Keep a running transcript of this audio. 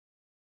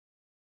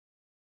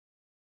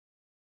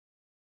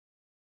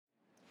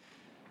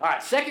All right,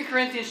 2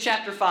 Corinthians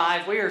chapter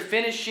 5. We are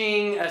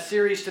finishing a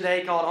series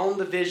today called On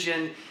the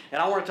Vision,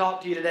 and I want to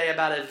talk to you today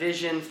about a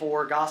vision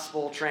for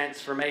gospel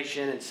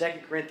transformation. And 2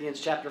 Corinthians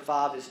chapter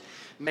 5 is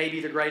maybe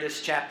the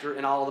greatest chapter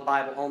in all of the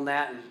Bible on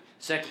that, and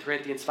 2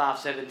 Corinthians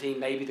 5:17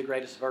 maybe the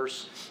greatest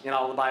verse in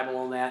all of the Bible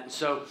on that. And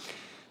so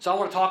I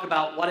want to talk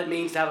about what it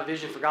means to have a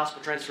vision for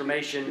gospel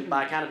transformation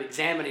by kind of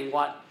examining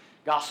what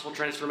gospel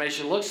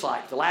transformation looks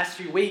like. The last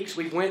few weeks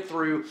we went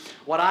through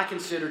what I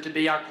consider to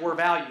be our core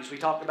values. We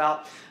talked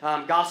about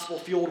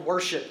gospel-fueled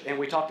worship, and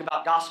we talked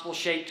about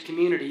gospel-shaped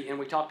community, and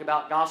we talked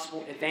about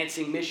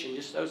gospel-advancing mission.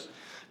 Just those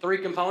three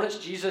components.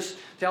 Jesus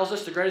tells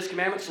us the greatest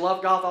commandments: to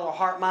love God with all our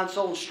heart, mind,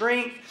 soul, and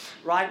strength.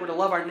 Right? We're to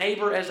love our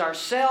neighbor as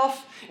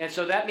ourself. And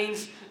so that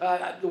means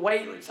the way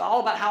it's all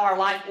about how our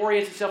life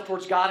orients itself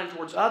towards God and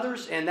towards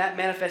others, and that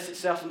manifests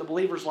itself in the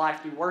believer's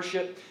life through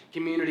worship,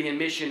 community, and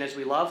mission as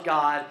we love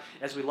God,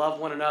 as we love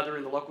one another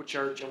in the local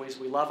church, and as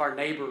we love our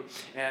neighbor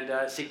and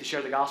seek to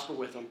share the gospel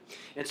with them.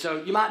 And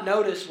so you might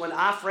notice when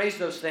I phrase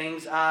those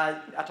things, I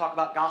talk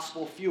about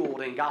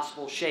gospel-fueled and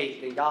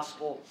gospel-shaped and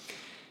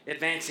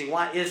gospel-advancing.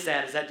 Why is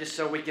that? Is that just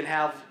so we can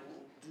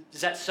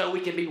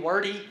be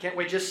wordy? Can't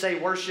we just say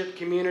worship,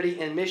 community,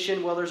 and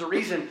mission? Well, there's a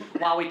reason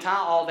why we tie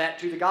all that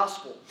to the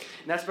gospel.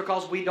 And that's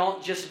because we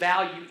don't just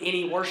value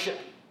any worship.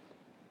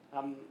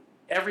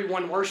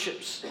 Everyone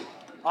worships.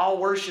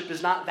 All worship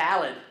is not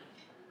valid.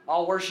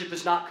 All worship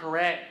is not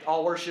correct.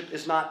 All worship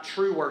is not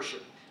true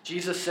worship.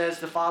 Jesus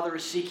says the Father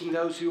is seeking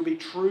those who will be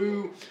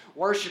true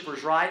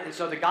worshipers, right? And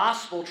so the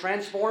gospel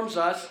transforms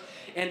us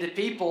into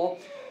people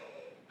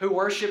who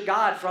worship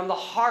God from the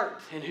heart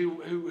and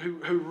who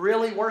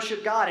really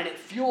worship God. And it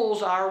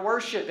fuels our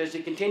worship as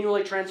it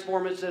continually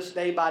transforms us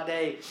day by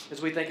day as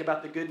we think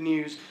about the good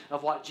news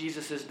of what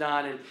Jesus has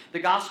done. And the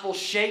gospel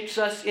shapes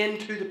us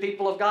into the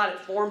people of God. It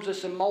forms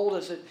us and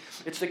molds us.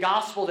 It's the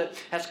gospel that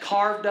has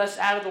carved us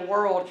out of the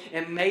world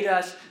and made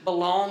us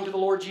belong to the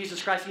Lord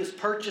Jesus Christ. He has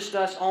purchased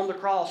us on the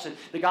cross. And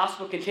the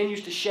gospel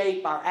continues to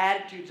shape our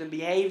attitudes and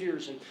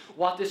behaviors and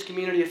what this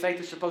community of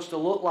faith is supposed to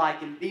look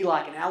like and be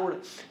like and how we're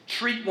to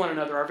treat one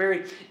another, our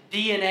very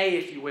DNA,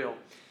 if you will.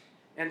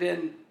 And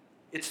then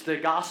it's the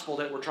gospel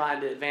that we're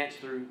trying to advance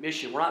through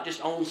mission. We're not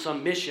just on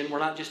some mission. We're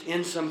not just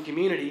in some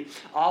community.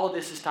 All of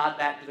this is tied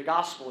back to the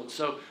gospel. And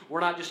so we're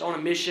not just on a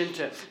mission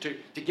to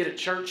get a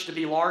church to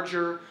be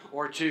larger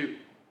or to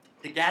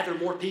gather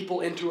more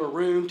people into a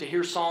room to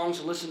hear songs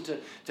and listen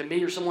to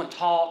me or someone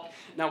talk.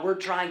 Now we're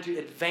trying to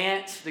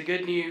advance the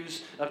good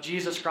news of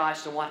Jesus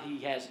Christ and what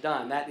He has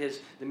done. That is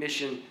the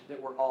mission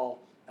that we're all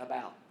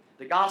about.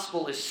 The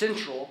gospel is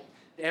central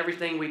to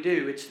everything we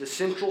do. It's the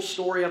central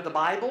story of the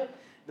Bible,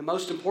 the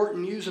most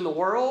important news in the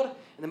world,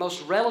 and the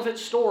most relevant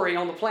story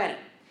on the planet.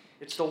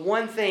 It's the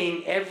one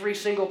thing every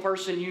single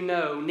person you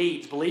know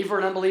needs, believer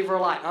and unbeliever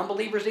alike.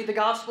 Unbelievers need the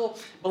gospel,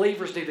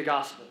 believers need the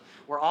gospel.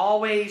 We're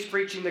always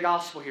preaching the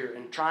gospel here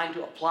and trying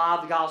to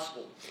apply the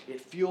gospel.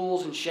 It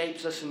fuels and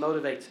shapes us and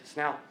motivates us.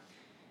 Now,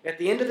 at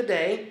the end of the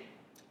day,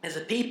 as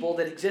a people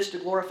that exist to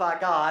glorify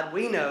God,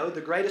 we know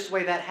the greatest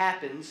way that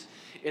happens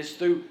is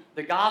through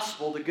the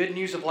gospel, the good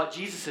news of what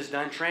Jesus has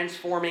done,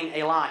 transforming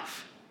a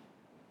life.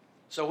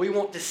 So we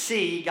want to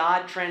see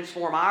God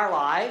transform our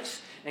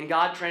lives and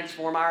God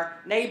transform our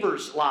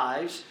neighbors'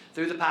 lives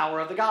through the power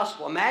of the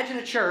gospel. Imagine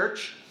a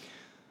church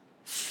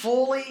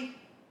fully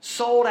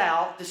sold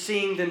out to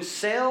seeing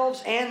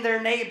themselves and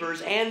their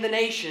neighbors and the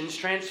nations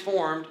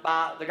transformed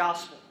by the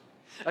gospel.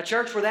 A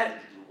church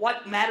where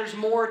what matters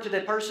more to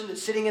the person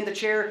that's sitting in the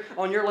chair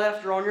on your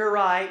left or on your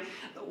right,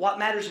 what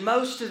matters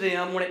most to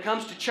them when it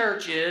comes to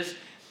church is,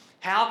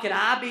 how can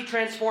I be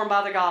transformed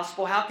by the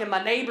gospel? How can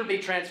my neighbor be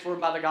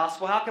transformed by the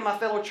gospel? How can my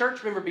fellow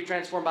church member be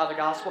transformed by the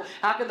gospel?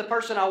 How can the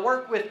person I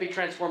work with be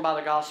transformed by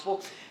the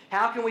gospel?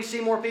 How can we see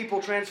more people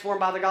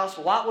transformed by the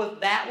gospel?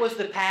 That was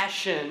the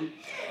passion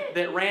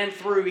that ran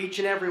through each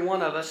and every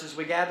one of us as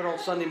we gathered on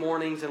Sunday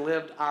mornings and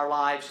lived our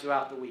lives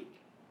throughout the week.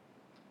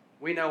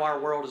 We know our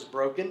world is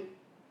broken.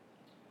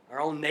 Our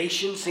own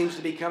nation seems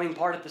to be coming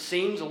apart at the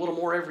seams a little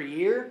more every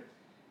year.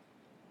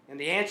 And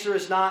the answer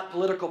is not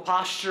political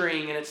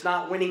posturing, and it's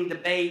not winning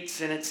debates,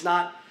 and it's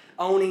not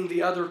owning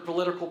the other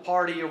political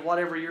party or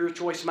whatever your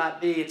choice might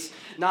be. It's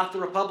not the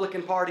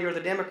Republican Party or the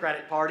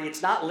Democratic Party.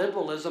 It's not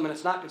liberalism, and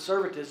it's not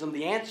conservatism.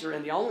 The answer,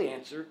 and the only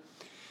answer,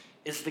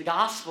 is the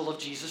gospel of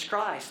Jesus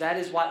Christ. That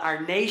is what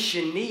our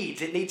nation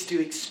needs. It needs to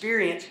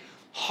experience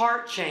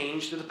heart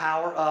change through the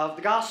power of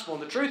the gospel.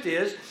 And the truth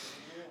is,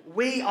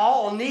 we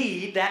all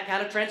need that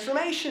kind of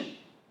transformation.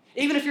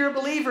 Even if you're a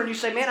believer and you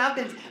say, man,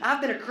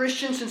 I've been a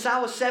Christian since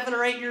I was 7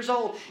 or 8 years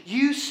old,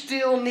 you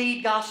still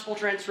need gospel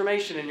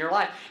transformation in your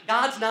life.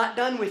 God's not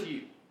done with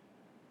you.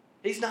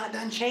 He's not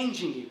done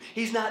changing you.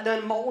 He's not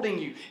done molding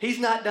you. He's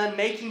not done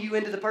making you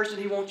into the person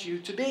He wants you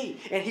to be.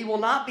 And He will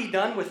not be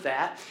done with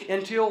that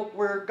until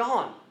we're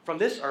gone from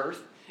this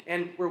earth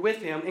and we're with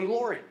Him in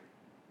glory.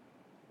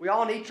 We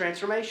all need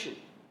transformation.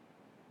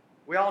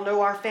 We all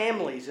know our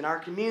families and our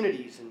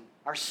communities and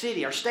our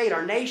city, our state,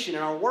 our nation,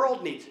 and our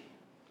world needs it.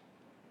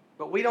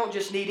 But we don't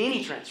just need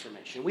any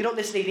transformation. We don't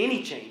just need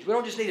any change. We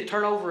don't just need to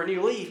turn over a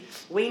new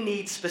leaf. We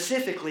need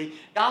specifically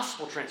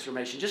gospel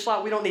transformation. Just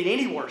like we don't need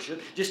any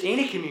worship, just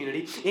any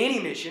community, any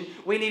mission.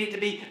 We need it to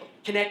be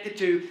connected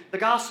to the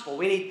gospel.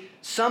 We need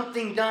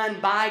something done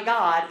by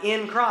God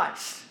in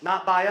Christ,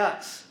 not by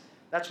us.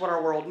 That's what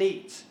our world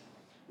needs.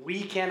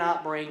 We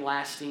cannot bring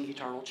lasting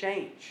eternal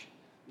change.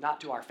 Not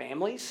to our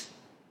families,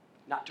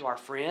 not to our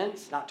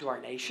friends, not to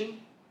our nation,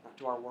 not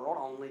to our world.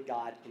 Only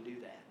God can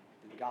do that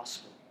in the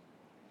gospel.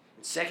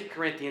 And 2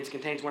 Corinthians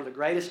contains one of the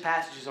greatest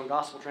passages on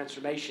gospel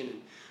transformation.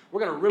 And we're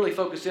going to really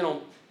focus in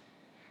on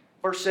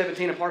verse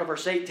 17 and part of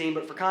verse 18,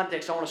 but for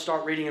context, I want to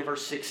start reading in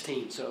verse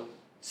 16. So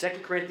 2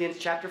 Corinthians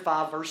chapter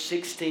 5, verse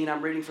 16,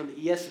 I'm reading from the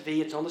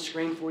ESV. It's on the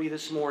screen for you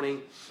this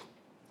morning.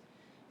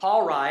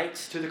 Paul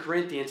writes to the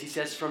Corinthians, he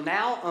says, "From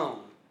now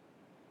on,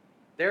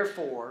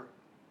 therefore,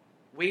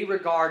 we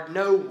regard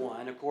no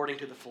one according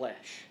to the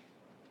flesh.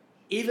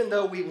 Even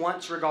though we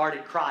once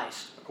regarded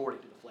Christ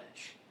according to the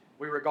flesh,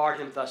 we regard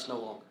him thus no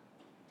longer.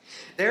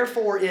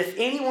 Therefore, if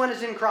anyone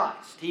is in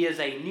Christ, he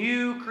is a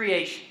new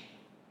creation.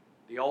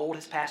 The old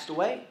has passed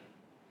away.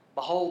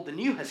 Behold, the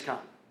new has come.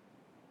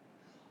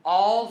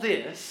 All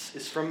this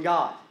is from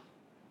God,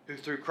 who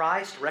through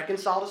Christ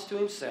reconciled us to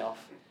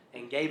himself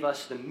and gave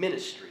us the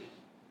ministry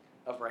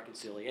of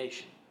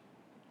reconciliation."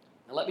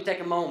 Now let me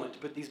take a moment to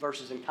put these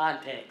verses in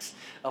context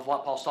of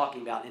what Paul's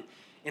talking about.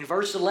 In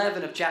verse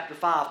 11 of chapter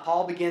 5,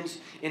 Paul begins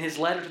in his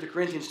letter to the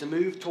Corinthians to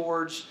move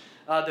towards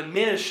the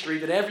ministry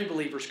that every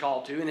believer is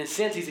called to. And in a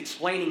sense, he's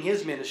explaining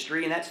his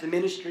ministry, and that's the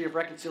ministry of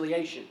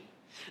reconciliation.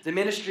 The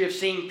ministry of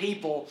seeing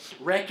people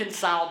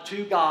reconciled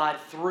to God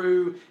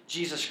through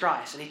Jesus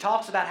Christ. And he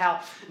talks about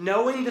how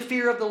knowing the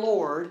fear of the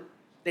Lord,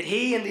 that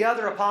he and the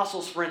other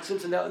apostles, for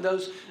instance, and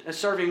those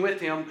serving with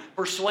him,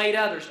 persuade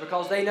others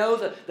because they know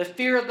the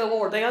fear of the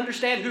Lord. They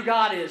understand who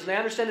God is. And they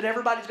understand that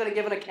everybody's going to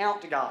give an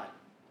account to God.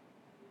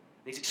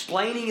 He's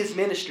explaining his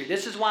ministry.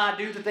 This is why I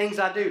do the things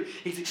I do.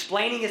 He's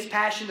explaining his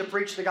passion to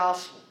preach the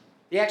gospel.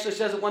 He actually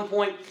says at one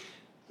point,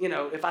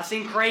 if I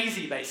seem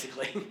crazy,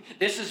 basically,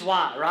 this is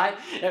why, right?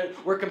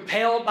 We're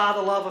compelled by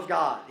the love of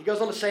God. He goes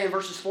on to say in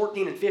verses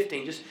 14 and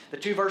 15, just the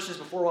two verses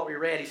before what we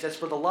read, he says,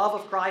 "For the love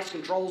of Christ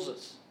controls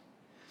us,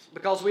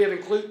 because we have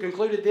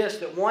concluded this,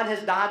 that one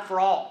has died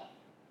for all.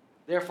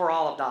 Therefore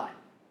all have died.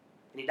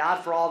 And he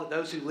died for all, that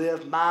those who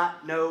live might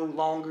no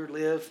longer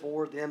live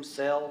for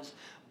themselves,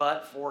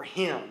 but for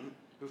him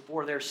who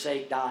for their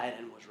sake died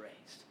and was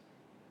raised."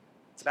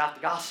 It's about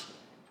the gospel.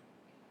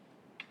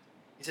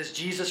 He says,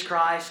 Jesus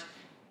Christ,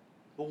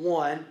 the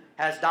one,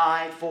 has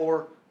died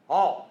for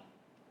all.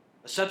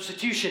 A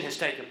substitution has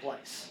taken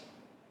place.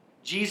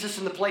 Jesus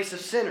in the place of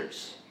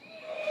sinners.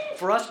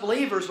 For us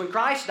believers, when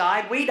Christ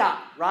died, we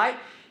died, right?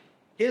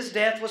 His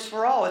death was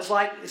for all. It's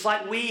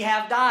like we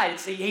have died.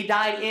 He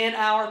died in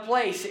our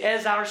place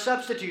as our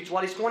substitutes,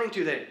 what he's pointing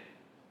to there.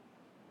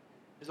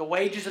 The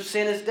wages of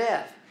sin is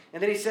death.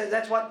 And then he says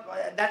that's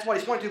what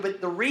he's pointing to. But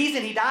the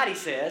reason he died, he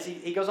says,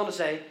 he goes on to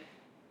say,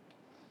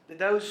 that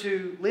those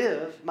who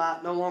live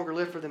might no longer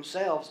live for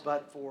themselves,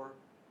 but for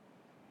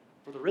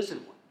the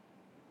risen one,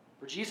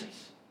 for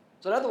Jesus.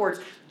 So in other words,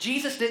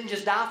 Jesus didn't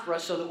just die for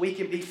us so that we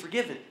can be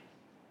forgiven.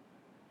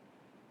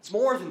 It's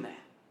more than that.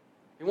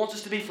 He wants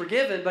us to be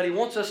forgiven, but he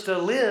wants us to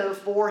live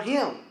for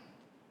him.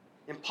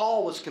 And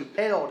Paul was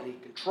compelled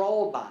and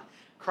controlled by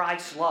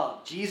Christ's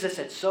love. Jesus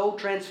had so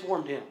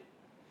transformed him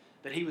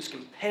that he was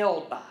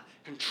compelled by,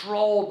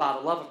 controlled by the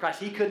love of Christ.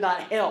 He could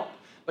not help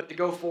but to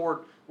go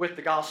forward with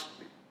the gospel.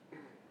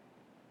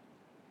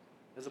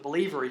 As a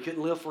believer, he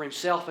couldn't live for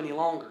himself any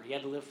longer. He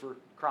had to live for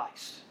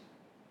Christ.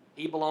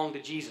 He belonged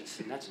to Jesus.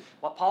 And that's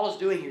what Paul is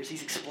doing here, is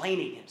he's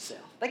explaining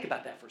himself. Think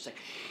about that for a second.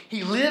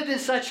 He lived in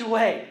such a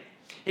way.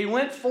 He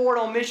went forward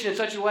on mission in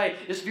such a way.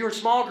 If you were in a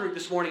small group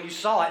this morning, you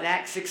saw it in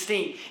Acts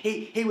 16.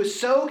 He was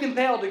so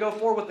compelled to go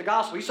forward with the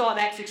gospel. You saw it in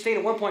Acts 16.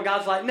 At one point,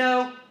 God's like,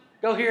 no,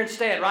 go here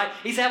instead, right?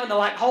 He's having to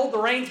hold the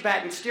reins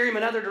back and steer him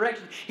in other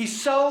directions.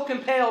 He's so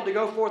compelled to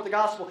go forward with the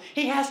gospel.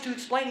 He has to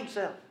explain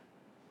himself.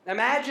 Now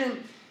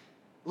imagine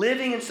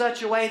living in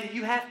such a way that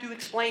you have to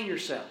explain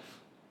yourself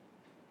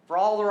for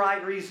all the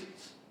right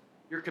reasons,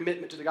 your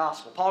commitment to the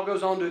gospel. Paul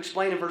goes on to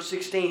explain in verse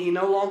 16, he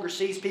no longer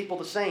sees people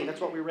the same. That's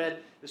what we read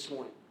this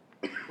morning.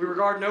 We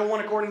regard no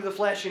one according to the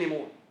flesh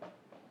anymore.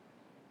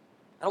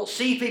 I don't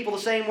see people the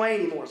same way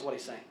anymore, is what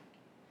he's saying.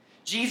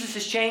 Jesus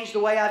has changed the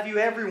way I view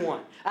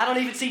everyone. I don't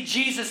even see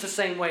Jesus the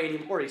same way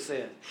anymore, he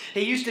says.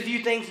 He used to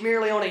view things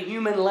merely on a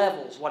human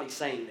level, is what he's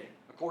saying there,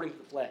 according to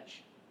the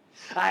flesh.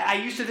 I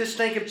used to just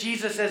think of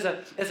Jesus as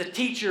a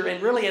teacher,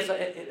 and really,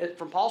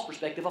 from Paul's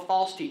perspective, a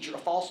false teacher, a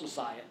false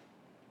Messiah.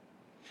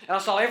 And I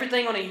saw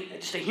everything on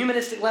just a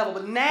humanistic level.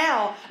 But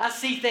now I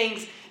see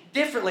things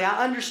differently.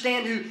 I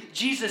understand who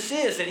Jesus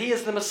is, that he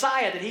is the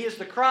Messiah, that he is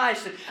the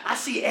Christ. And I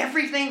see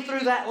everything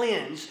through that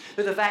lens,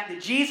 through the fact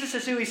that Jesus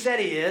is who he said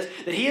he is,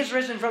 that he is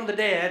risen from the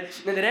dead,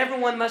 and that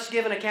everyone must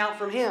give an account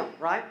from him,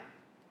 right?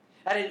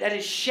 That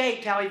has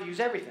shaped how he views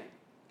everything.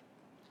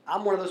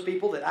 I'm one of those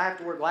people that I have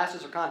to wear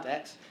glasses or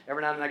contacts.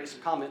 Every now and then I get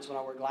some comments when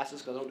I wear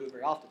glasses because I don't do it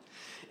very often.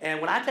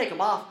 And when I take them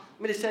off,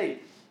 let me just tell you,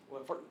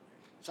 Well,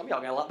 some of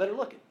y'all got a lot better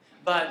looking.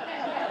 But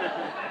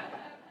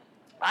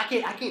I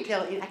can't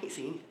tell, I can't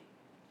see anything.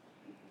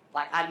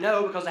 Like, I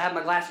know because I have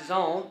my glasses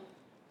on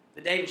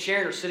that Dave and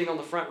Sharon are sitting on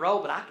the front row,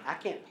 but I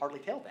can't hardly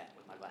tell that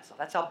with my glasses on.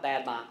 That's how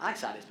bad my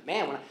eyesight is. But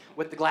man,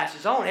 with the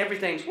glasses on,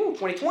 everything's,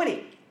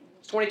 2020.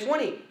 It's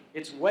 2020.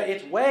 It's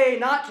way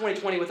not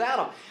 2020 without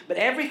them. But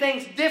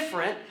everything's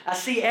different. I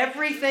see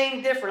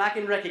everything different. I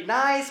can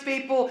recognize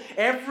people.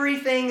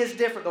 Everything is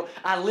different. Though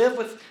I live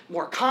with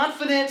more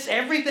confidence.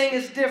 Everything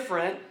is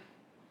different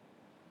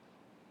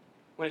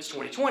when it's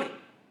 2020.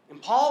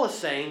 And Paul is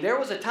saying there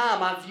was a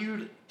time I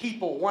viewed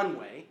people one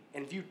way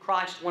and viewed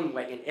Christ one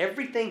way, and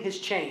everything has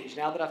changed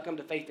now that I've come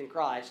to faith in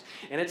Christ.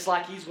 And it's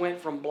like he's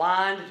went from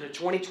blind to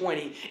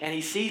 2020, and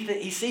he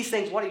sees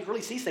things. What he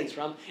really sees things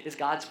from is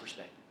God's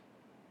perspective.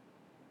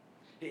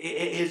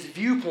 His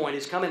viewpoint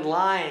is come in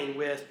line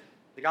with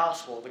the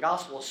gospel. The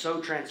gospel has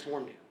so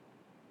transformed him.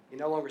 He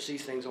no longer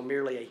sees things on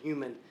merely a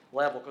human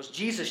level, because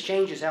Jesus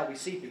changes how we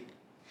see people.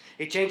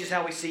 He changes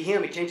how we see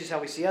him. He changes how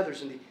we see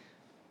others. And the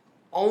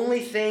only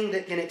thing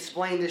that can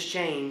explain this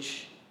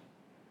change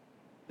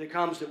that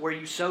comes that where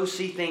you so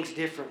see things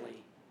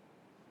differently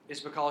is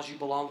because you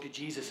belong to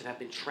Jesus and have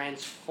been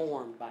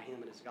transformed by him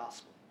and his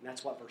gospel. And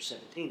that's what verse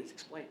 17 is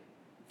explaining.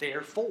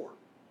 Therefore,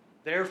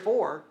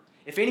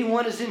 if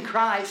anyone is in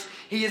Christ,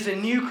 he is a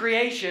new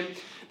creation.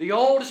 The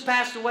old has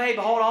passed away.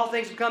 Behold, all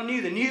things have become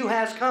new. The new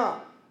has come.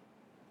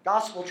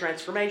 Gospel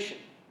transformation.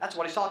 That's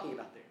what he's talking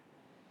about there.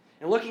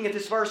 And looking at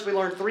this verse, we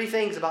learn three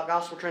things about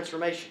gospel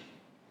transformation.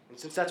 And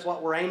since that's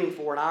what we're aiming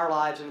for in our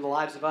lives and in the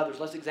lives of others,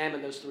 let's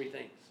examine those three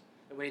things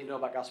that we need to know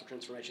about gospel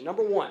transformation.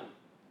 Number one,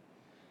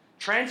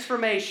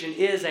 transformation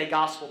is a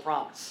gospel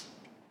promise.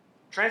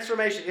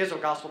 Transformation is a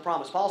gospel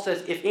promise. Paul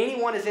says, if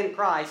anyone is in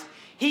Christ,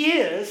 he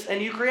is a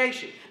new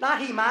creation. Not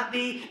he might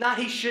be, not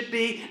he should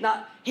be,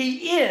 not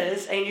he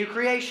is a new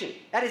creation.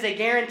 That is a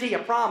guarantee, a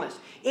promise.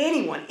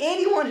 Anyone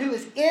who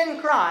is in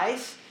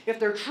Christ, if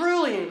they're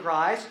truly in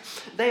Christ,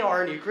 they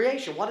are a new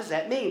creation. What does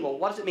that mean? Well,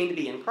 what does it mean to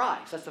be in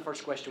Christ? That's the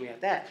first question we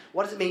have to ask.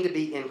 What does it mean to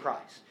be in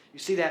Christ? You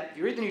see that, if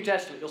you read the New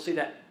Testament, you'll see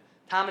that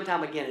time and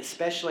time again,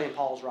 especially in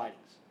Paul's writings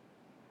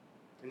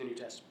in the New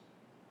Testament.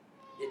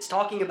 It's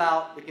talking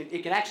about,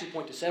 it can actually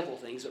point to several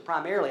things, but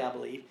primarily, I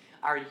believe,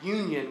 our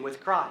union with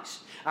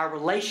Christ, our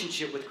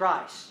relationship with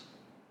Christ.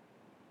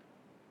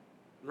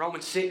 In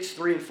Romans 6,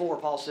 3 and 4,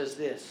 Paul says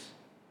this.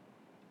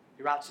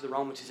 He writes to the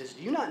Romans, he says,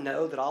 do you not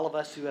know that all of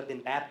us who have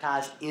been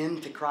baptized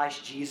into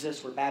Christ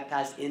Jesus were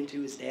baptized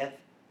into his death?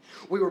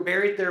 We were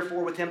buried,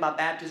 therefore, with him by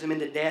baptism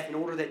into death, in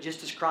order that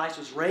just as Christ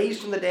was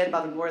raised from the dead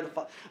by the glory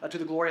of to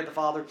the glory of the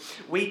Father,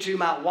 we too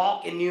might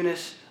walk in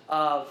newness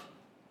of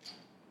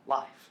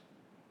life.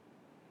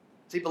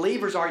 See,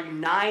 believers are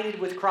united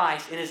with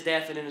Christ in his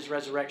death and in his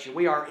resurrection.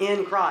 We are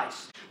in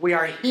Christ. We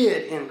are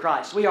hid in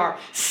Christ. We are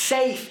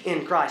safe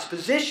in Christ.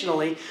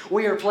 Positionally,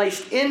 we are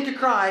placed into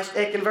Christ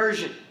at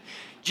conversion.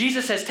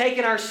 Jesus has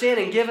taken our sin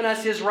and given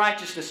us his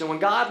righteousness. And when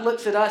God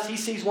looks at us, he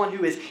sees one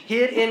who is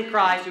hid in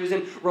Christ, who is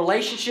in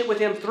relationship with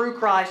him through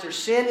Christ. Their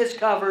sin is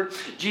covered.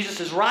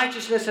 Jesus'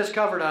 righteousness has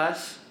covered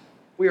us.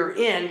 We are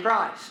in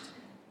Christ.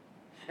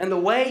 And the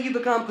way you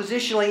become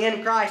positionally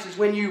in Christ is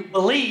when you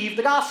believe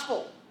the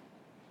gospel.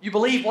 You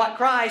believe what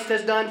Christ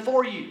has done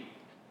for you.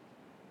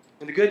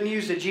 And the good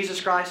news that Jesus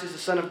Christ is the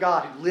Son of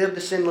God, who lived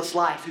a sinless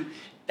life, who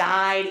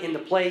died in the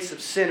place of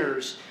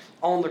sinners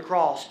on the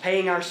cross,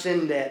 paying our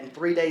sin debt, and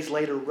 3 days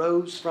later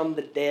rose from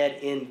the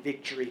dead in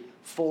victory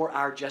for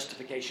our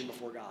justification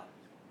before God.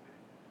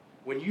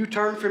 When you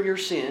turn from your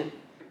sin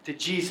to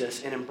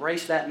Jesus and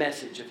embrace that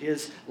message of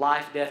his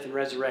life, death, and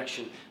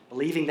resurrection,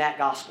 believing that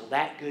gospel,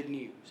 that good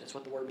news, that's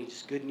what the word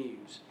means, good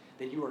news,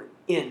 then you are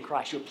in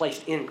Christ. You are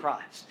placed in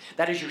Christ.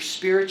 That is your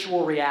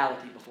spiritual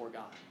reality before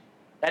God.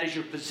 That is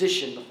your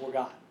position before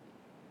God.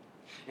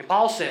 And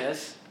Paul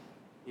says,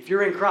 if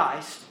you're in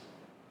Christ,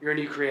 you're a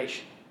new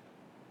creation.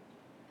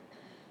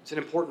 It's an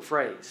important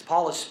phrase.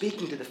 Paul is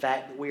speaking to the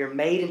fact that we are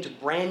made into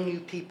brand new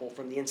people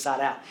from the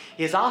inside out.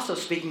 He is also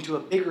speaking to a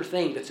bigger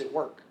thing that's at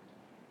work.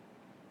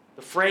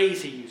 The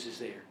phrase he uses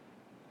there.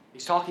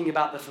 He's talking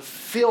about the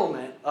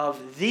fulfillment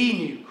of the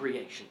new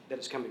creation that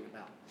is coming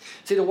about.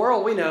 See, the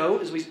world we know,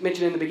 as we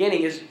mentioned in the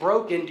beginning, is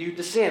broken due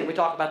to sin. We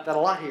talk about that a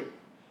lot here.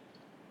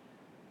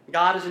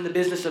 God is in the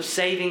business of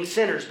saving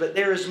sinners, but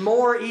there is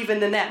more even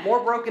than that,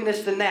 more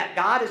brokenness than that.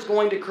 God is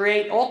going to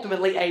create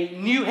ultimately a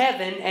new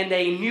heaven and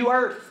a new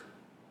earth.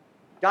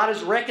 God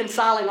is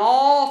reconciling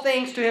all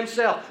things to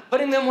himself,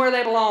 putting them where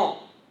they belong.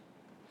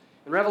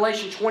 In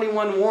Revelation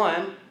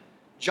 21:1,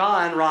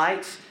 John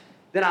writes,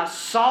 then I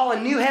saw a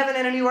new heaven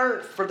and a new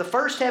earth, for the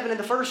first heaven and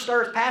the first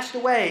earth passed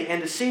away,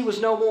 and the sea was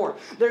no more.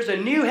 There's a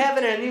new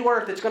heaven and a new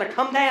earth that's going to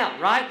come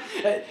down, right?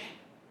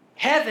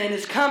 Heaven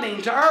is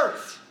coming to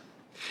earth.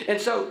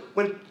 And so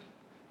when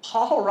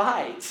Paul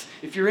writes,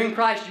 if you're in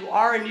Christ, you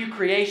are a new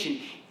creation,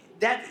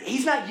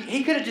 he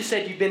could have just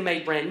said you've been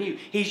made brand new.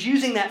 He's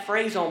using that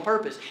phrase on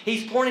purpose.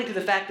 He's pointing to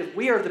the fact that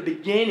we are the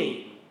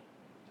beginning.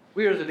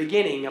 We are the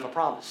beginning of a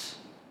promise,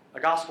 a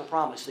gospel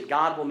promise that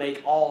God will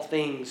make all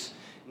things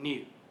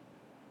new.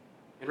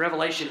 In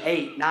Revelation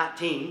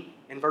 8:19,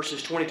 in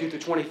verses 22 through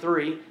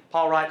 23,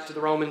 Paul writes to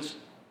the Romans,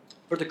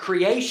 "For the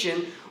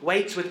creation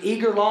waits with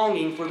eager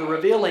longing for the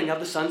revealing of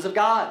the sons of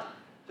God."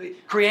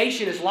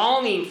 Creation is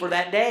longing for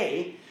that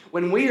day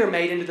when we are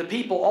made into the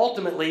people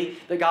ultimately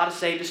that God has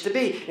saved us to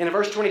be. And in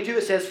verse 22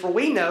 it says, "For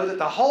we know that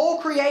the whole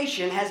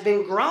creation has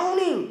been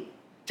groaning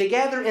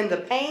together in the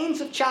pains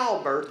of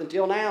childbirth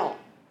until now.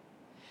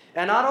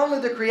 And not only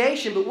the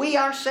creation, but we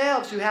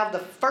ourselves who have the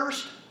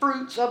first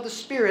fruits of the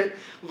Spirit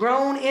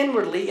groan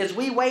inwardly as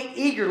we wait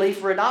eagerly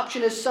for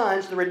adoption as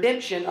sons, the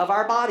redemption of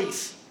our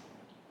bodies."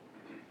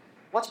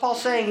 What's Paul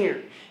saying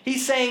here?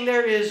 He's saying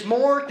there is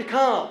more to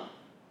come.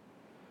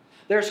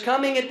 There's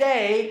coming a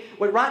day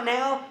when right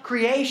now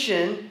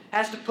creation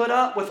has to put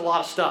up with a lot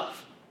of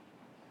stuff.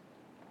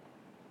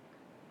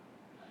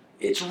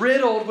 It's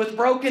riddled with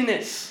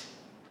brokenness.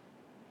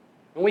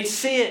 And we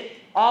see it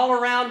all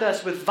around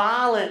us with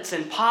violence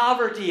and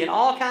poverty and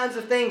all kinds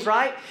of things,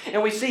 right?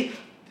 And we see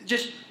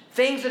just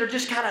things that are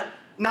just kind of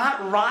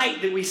not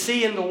right that we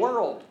see in the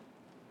world.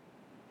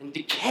 And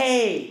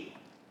decay,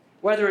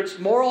 whether it's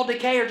moral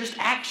decay or just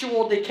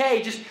actual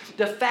decay, just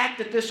the fact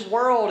that this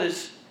world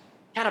is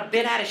kind of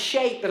bent out of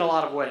shape in a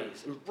lot of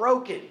ways and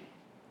broken.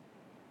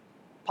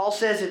 Paul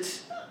says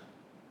it's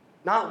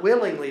not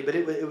willingly, but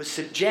it was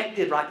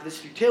subjected right to this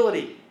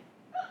futility.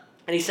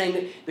 And he's saying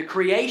that the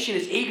creation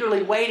is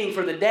eagerly waiting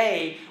for the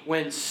day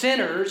when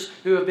sinners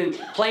who have been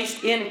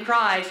placed in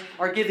Christ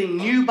are given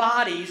new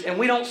bodies and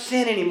we don't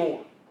sin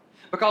anymore.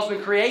 Because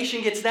when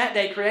creation gets that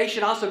day,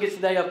 creation also gets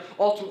the day of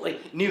ultimately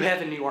new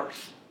heaven, new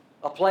earth.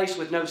 A place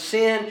with no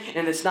sin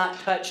and that's not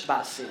touched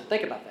by sin.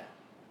 Think about that.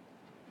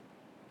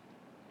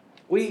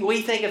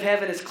 We think of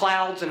heaven as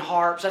clouds and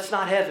harps. That's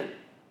not heaven.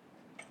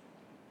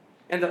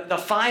 And the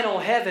final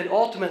heaven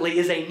ultimately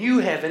is a new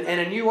heaven and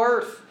a new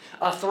earth.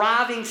 A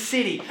thriving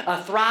city,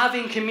 a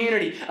thriving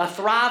community, a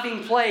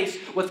thriving place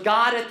with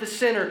God at the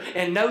center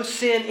and no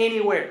sin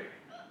anywhere.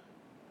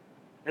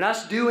 And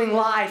us doing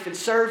life and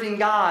serving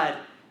God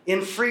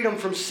in freedom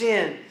from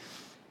sin.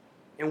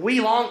 And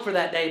we long for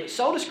that day, but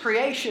so does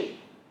creation.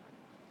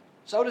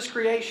 So does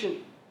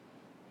creation.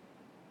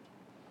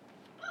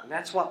 And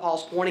that's what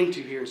Paul's pointing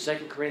to here in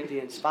 2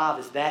 Corinthians 5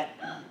 is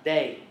that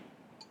day.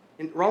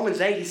 In Romans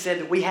 8, he said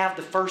that we have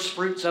the first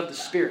fruits of the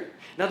Spirit.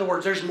 In other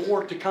words, there's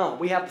more to come.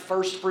 We have the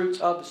first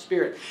fruits of the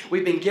Spirit.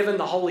 We've been given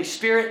the Holy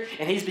Spirit,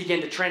 and He's begun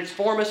to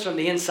transform us from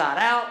the inside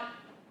out.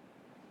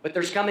 But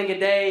there's coming a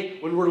day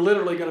when we're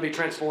literally going to be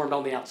transformed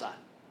on the outside.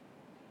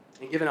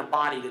 And given a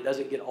body that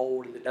doesn't get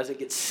old, and that doesn't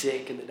get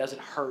sick, and that doesn't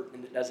hurt,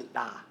 and that doesn't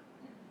die.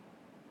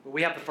 But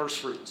we have the first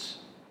fruits.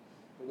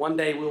 One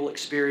day we'll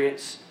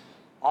experience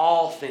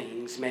all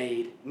things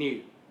made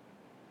new.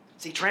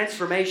 See,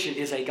 transformation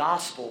is a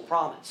gospel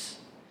promise.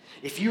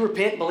 If you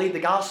repent and believe the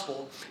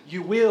gospel,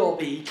 you will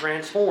be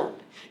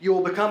transformed. You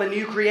will become a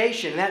new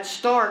creation. And that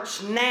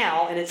starts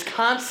now, and it's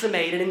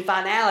consummated in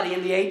finality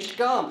in the age to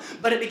come.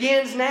 But it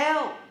begins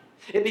now.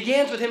 It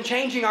begins with Him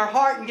changing our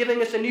heart and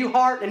giving us a new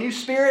heart, a new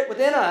spirit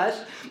within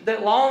us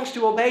that longs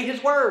to obey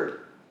His word.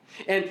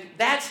 And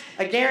that's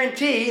a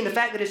guarantee, and the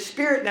fact that His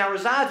Spirit now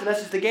resides in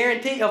us is the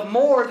guarantee of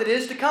more that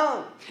is to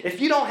come. If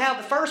you don't have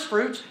the first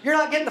fruits, you're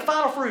not getting the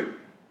final fruit.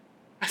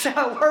 That's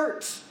how it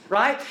works,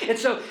 right? And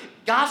so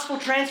gospel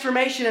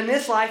transformation in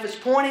this life is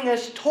pointing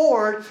us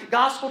toward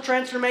gospel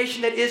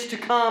transformation that is to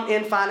come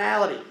in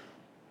finality.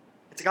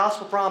 It's a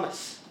gospel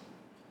promise.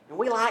 And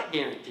we like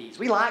guarantees.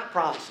 We like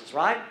promises,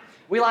 right?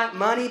 We like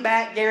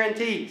money-back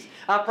guarantees.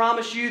 I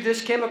promise you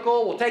this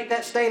chemical will take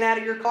that stain out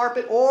of your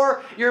carpet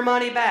or your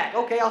money back.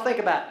 Okay, I'll think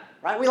about it,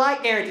 right? We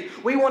like guarantees.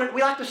 We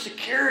like the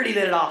security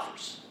that it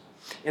offers.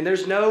 And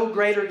there's no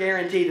greater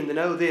guarantee than to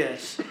know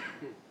this.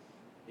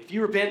 If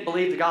you repent and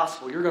believe the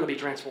gospel, you're going to be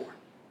transformed.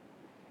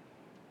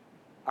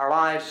 Our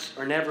lives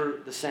are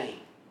never the same.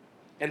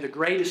 And the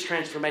greatest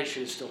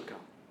transformation is still to come.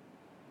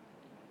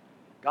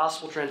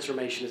 Gospel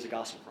transformation is a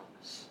gospel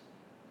promise.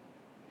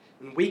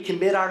 And we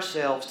commit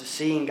ourselves to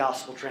seeing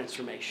gospel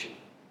transformation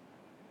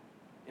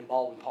in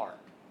Baldwin Park,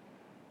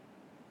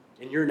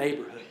 in your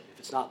neighborhood, if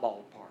it's not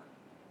Baldwin Park,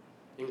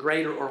 in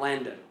Greater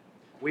Orlando.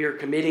 We are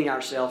committing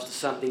ourselves to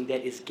something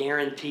that is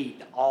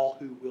guaranteed to all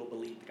who will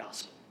believe the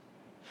gospel.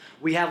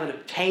 We have an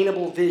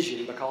obtainable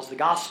vision because the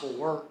gospel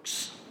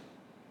works,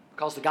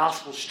 because the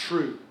gospel is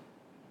true.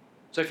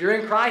 So if you're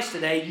in Christ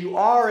today, you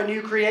are a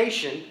new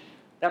creation.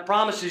 That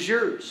promise is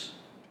yours.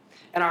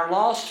 And our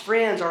lost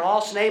friends, our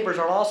lost neighbors,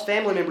 our lost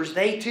family members,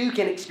 they too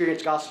can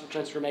experience gospel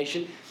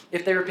transformation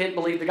if they repent and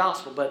believe the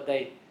gospel, but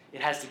it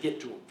has to get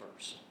to them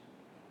first.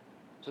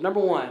 So number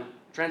one,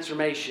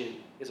 transformation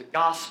is a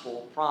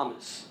gospel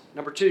promise.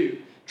 Number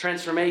two,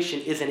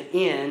 transformation is an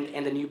end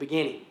and a new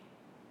beginning.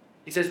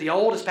 He says, the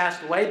old has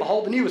passed away,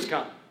 behold, the new has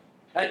come.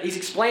 He's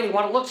explaining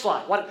what it looks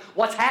like,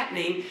 what's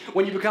happening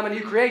when you become a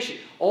new creation.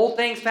 Old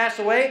things pass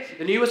away,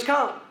 the new has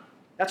come.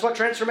 That's what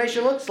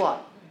transformation looks like.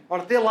 On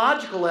a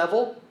theological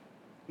level,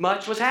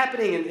 much was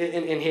happening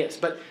in His.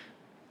 But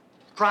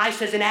Christ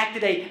has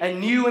enacted a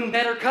new and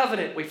better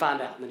covenant, we find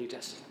out in the New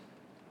Testament.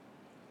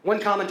 One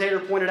commentator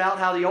pointed out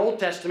how the Old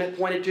Testament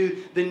pointed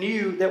to the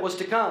new that was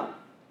to come.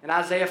 In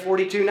Isaiah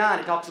 42:9,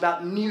 he talks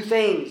about new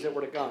things that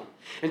were to come.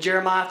 In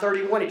Jeremiah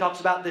 31, he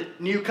talks about the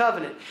new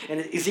covenant. In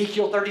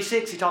Ezekiel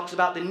 36, he talks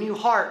about the new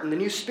heart and the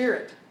new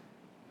spirit.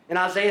 In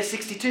Isaiah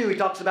 62, he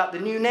talks about the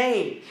new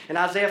name. In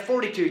Isaiah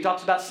 42, he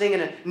talks about singing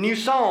a new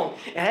song.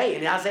 And hey,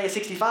 in Isaiah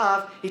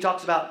 65, he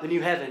talks about the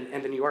new heaven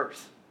and the new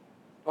earth.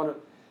 On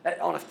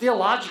a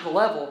theological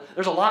level,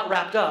 there's a lot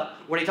wrapped up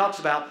when he talks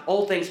about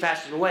old things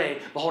passing away,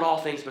 behold, all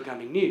things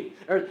becoming new.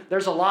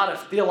 There's a lot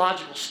of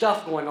theological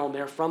stuff going on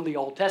there from the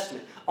Old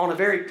Testament. On a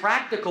very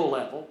practical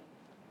level,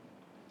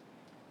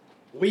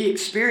 we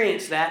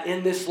experience that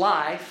in this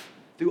life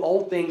through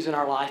old things in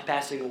our life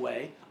passing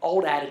away,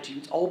 old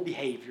attitudes, old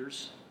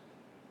behaviors,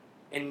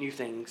 and new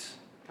things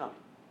coming.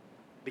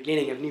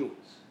 Beginning of new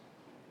ones.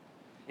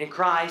 In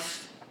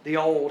Christ, the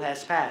old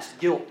has passed.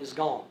 Guilt is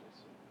gone.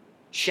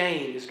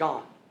 Shame is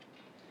gone.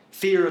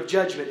 Fear of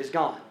judgment is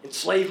gone.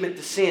 Enslavement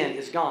to sin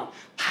is gone.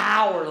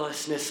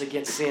 Powerlessness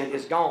against sin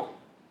is gone.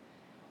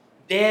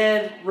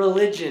 Dead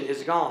religion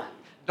is gone.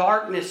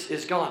 Darkness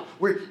is gone.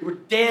 We're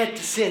dead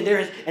to sin.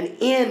 An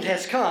end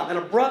has come. An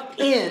abrupt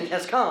end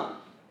has come.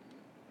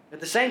 At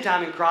the same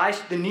time in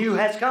Christ, the new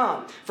has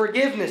come.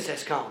 Forgiveness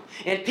has come.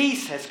 And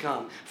peace has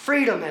come.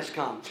 Freedom has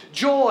come.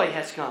 Joy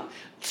has come.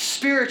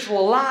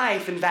 Spiritual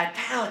life and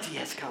vitality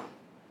has come.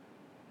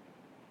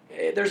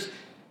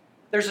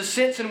 There's a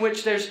sense in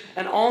which there's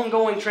an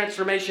ongoing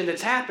transformation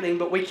that's happening,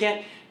 but we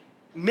can't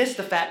miss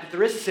the fact that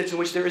there is a sense in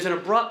which there is an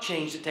abrupt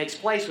change that takes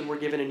place when we're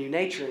given a new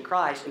nature in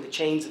Christ and the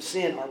chains of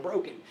sin are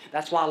broken.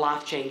 That's why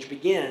life change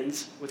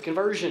begins with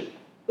conversion.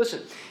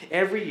 Listen,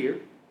 every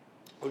year,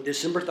 on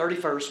December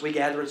 31st, we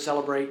gather and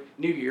celebrate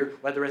New Year,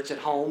 whether it's at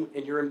home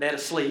and you're in bed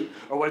asleep,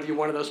 or whether you're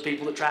one of those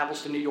people that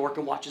travels to New York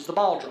and watches the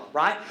ball drop,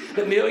 right?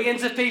 But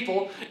millions of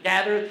people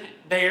gather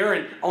there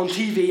and on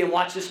TV and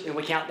watch this, and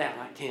we count down,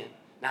 right? 10,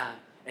 9,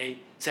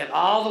 8, 7,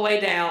 all the way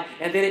down,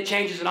 and then it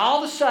changes, and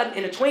all of a sudden,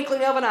 in a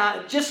twinkling of an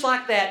eye, just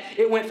like that,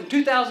 it went from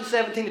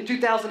 2017 to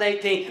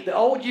 2018. The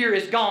old year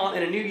is gone,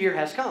 and a new year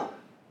has come.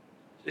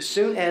 As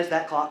soon as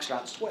that clock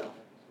strikes 12.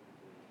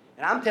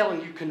 And I'm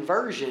telling you,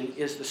 conversion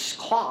is the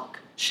clock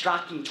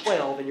striking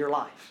 12 in your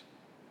life.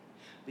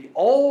 The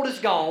old is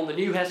gone, the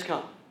new has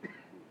come.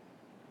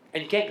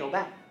 And you can't go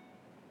back.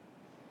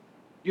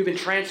 You've been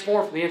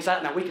transformed from the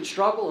inside. Now, we can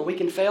struggle and we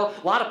can fail.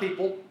 A lot of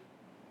people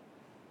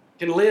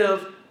can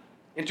live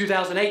in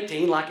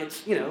 2018 like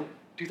it's,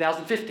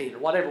 2015 or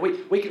whatever.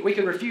 We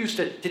can refuse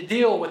to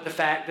deal with the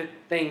fact that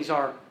things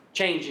are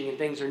changing and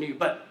things are new.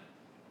 But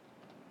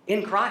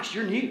in Christ,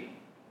 you're new.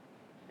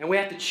 And we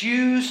have to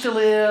choose to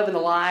live in the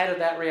light of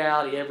that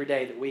reality every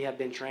day that we have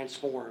been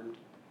transformed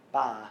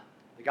by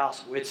the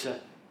gospel. It's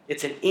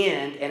an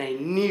end and a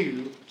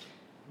new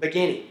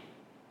beginning.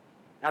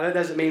 Now, that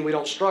doesn't mean we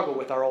don't struggle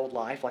with our old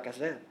life, like I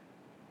said.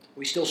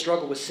 We still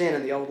struggle with sin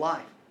in the old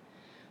life.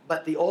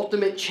 But the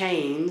ultimate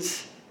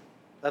chains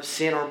of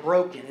sin are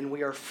broken, and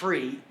we are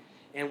free,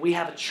 and we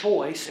have a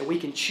choice, and we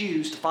can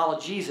choose to follow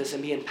Jesus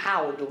and be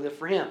empowered to live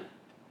for Him.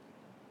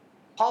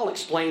 Paul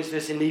explains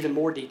this in even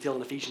more detail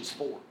in Ephesians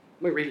 4.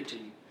 Let me read it to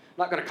you. I'm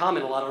not going to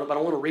comment a lot on it, but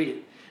I want to read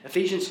it.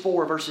 Ephesians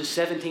 4, verses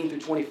 17 through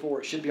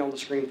 24. It should be on the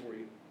screen for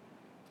you.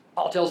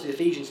 Paul tells the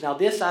Ephesians, "Now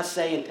this I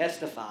say and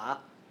testify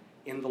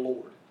in the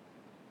Lord,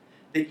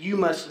 that you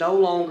must no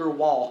longer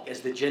walk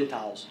as the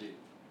Gentiles do,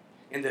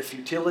 in the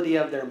futility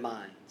of their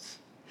minds.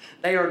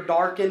 They are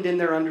darkened in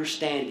their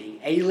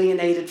understanding,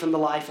 alienated from the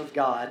life of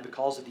God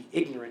because of the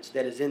ignorance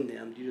that is in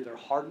them due to their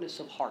hardness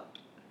of heart."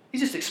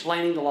 He's just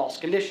explaining the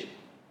lost condition.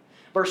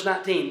 Verse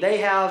 19, "They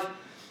have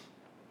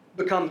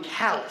become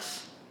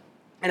callous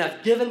and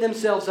have given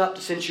themselves up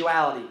to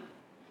sensuality,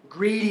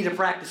 greedy to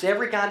practice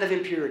every kind of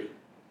impurity.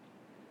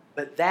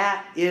 But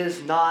that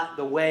is not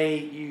the way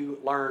you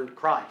learned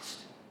Christ,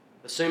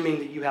 assuming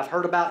that you have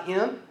heard about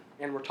Him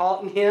and were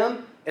taught in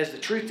Him as the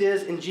truth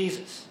is in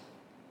Jesus.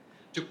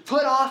 To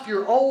put off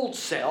your old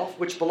self,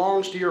 which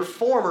belongs to your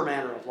former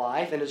manner of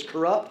life and is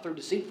corrupt through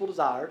deceitful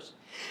desires,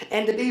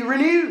 and to be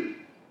renewed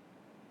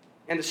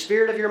in the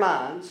spirit of your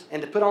minds,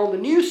 and to put on the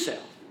new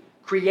self,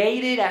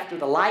 created after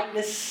the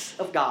likeness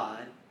of God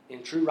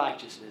in true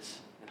righteousness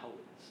and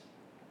holiness."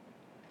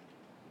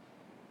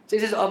 See,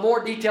 this is a more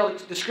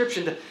detailed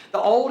description. The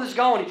old is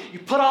gone. You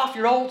put off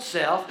your old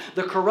self,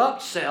 the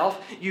corrupt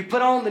self. You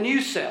put on the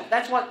new self.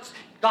 That's what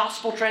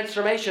gospel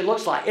transformation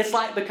looks like. It's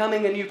like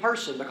becoming a new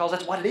person, because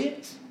that's what it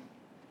is.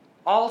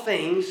 All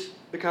things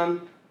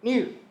become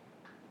new.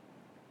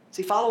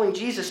 See, following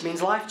Jesus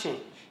means life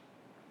change.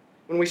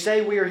 When we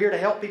say we are here to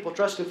help people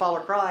trust and follow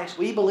Christ,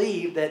 we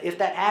believe that if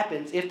that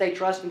happens, if they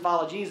trust and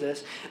follow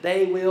Jesus,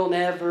 they will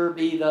never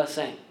be the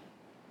same.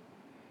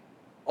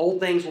 Old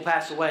things will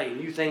pass away,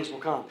 new things will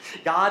come.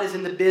 God is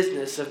in the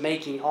business of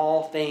making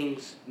all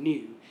things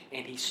new,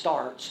 and He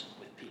starts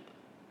with people.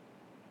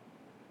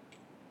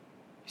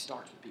 He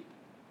starts with people.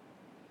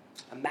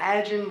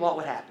 Imagine what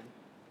would happen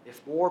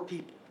if more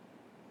people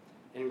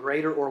in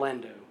Greater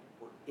Orlando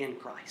were in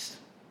Christ.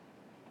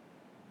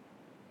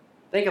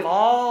 Think of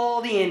all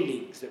the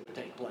endings that would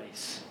take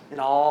place and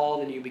all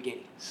the new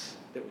beginnings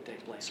that would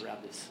take place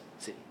around this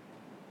city.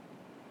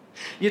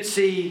 You'd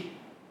see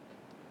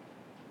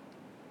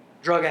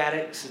drug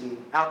addicts and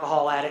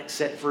alcohol addicts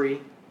set free.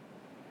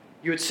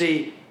 You would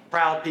see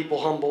proud people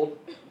humbled,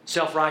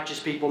 self-righteous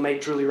people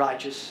made truly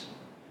righteous,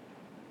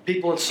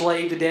 people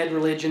enslaved to dead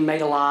religion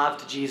made alive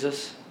to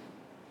Jesus,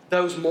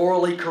 those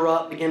morally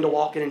corrupt begin to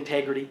walk in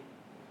integrity,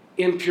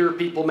 impure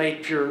people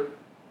made pure.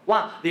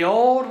 Why? The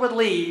old would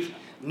leave,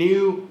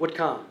 new would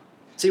come.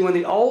 See, when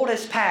the old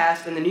has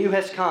passed and the new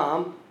has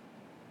come,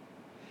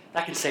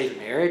 that can save a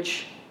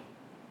marriage.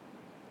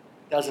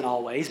 Doesn't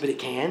always, but it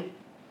can.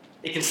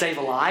 It can save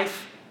a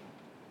life.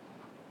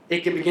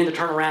 It can begin to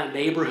turn around a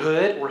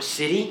neighborhood or a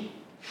city.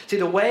 See,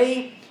 the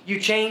way you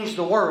change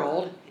the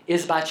world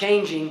is by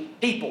changing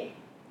people.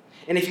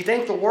 And if you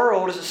think the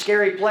world is a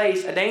scary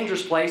place, a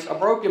dangerous place, a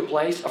broken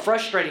place, a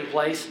frustrating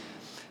place,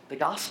 the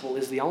gospel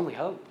is the only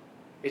hope.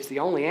 It's the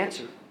only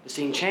answer to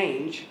seeing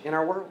change in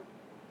our world.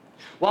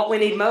 What we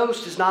need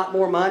most is not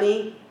more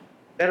money,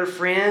 better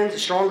friends, a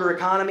stronger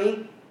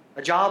economy,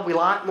 a job we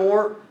like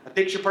more, a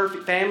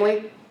picture-perfect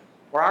family,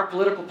 or our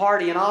political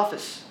party in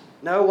office.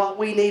 No, what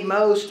we need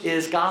most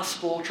is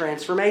gospel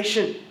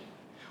transformation.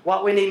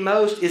 What we need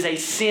most is a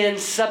sin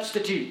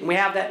substitute, and we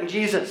have that in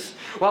Jesus.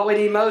 What we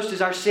need most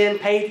is our sin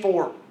paid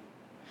for.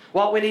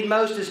 What we need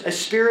most is a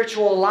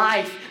spiritual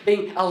life,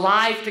 being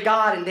alive to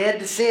God and dead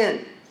to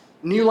sin.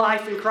 New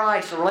life in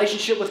Christ, a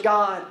relationship with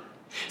God.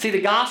 See,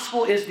 the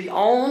gospel is the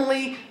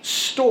only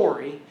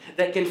story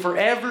that can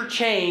forever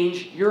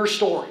change your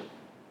story.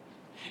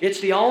 It's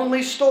the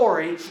only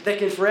story that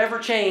can forever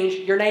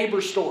change your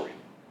neighbor's story.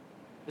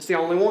 It's the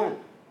only one.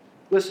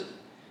 Listen,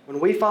 when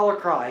we follow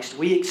Christ,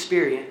 we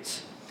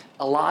experience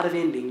a lot of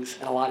endings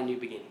and a lot of new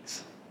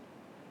beginnings.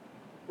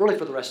 Really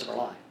for the rest of our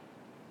life.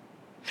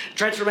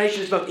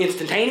 Transformation is both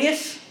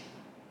instantaneous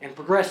and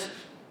progressive.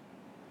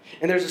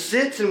 And there's a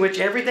sense in which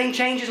everything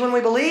changes when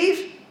we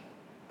believe,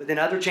 but then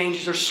other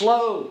changes are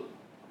slow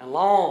and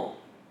long.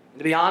 And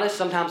to be honest,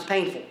 sometimes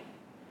painful.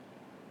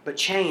 But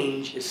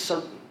change is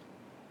certain.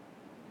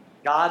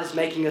 God is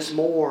making us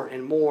more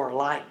and more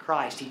like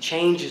Christ. He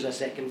changes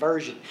us at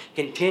conversion,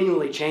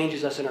 continually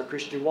changes us in our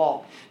Christian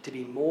walk to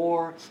be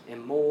more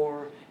and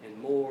more and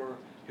more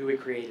who He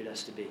created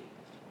us to be.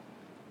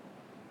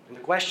 And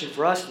the question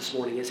for us this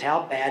morning is,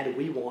 how bad do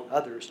we want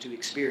others to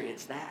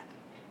experience that?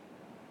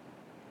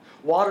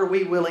 What are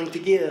we willing to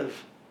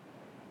give?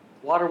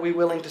 What are we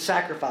willing to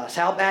sacrifice?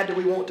 How bad do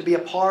we want to be a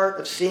part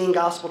of seeing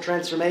gospel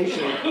transformation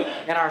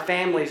in our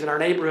families, in our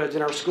neighborhoods,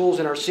 in our schools,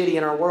 in our city,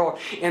 in our world,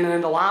 and in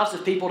the lives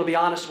of people, to be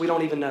honest, we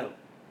don't even know?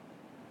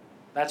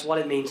 That's what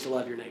it means to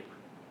love your neighbor.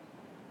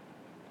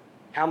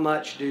 How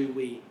much do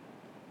we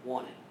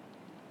want it?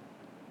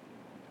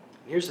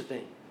 And here's the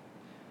thing.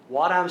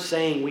 What I'm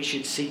saying we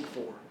should seek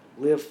for,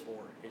 live for,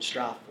 and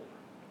strive for,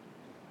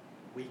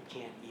 we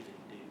can't even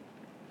do.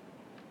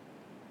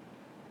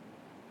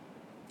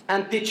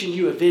 I'm pitching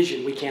you a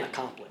vision we can't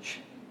accomplish.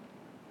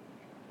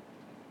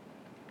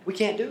 We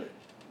can't do it.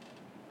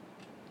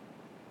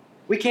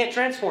 We can't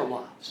transform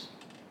lives.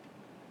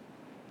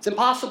 It's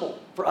impossible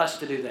for us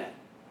to do that.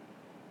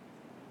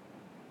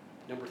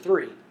 Number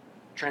 3,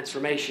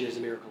 transformation is a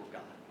miracle of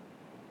God.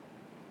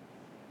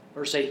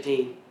 Verse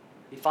 18,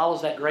 he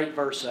follows that great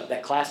verse up,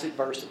 that classic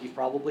verse that you've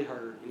probably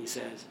heard, and he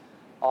says,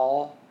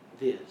 all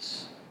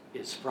this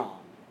is from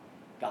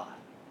God.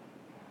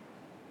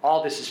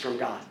 All this is from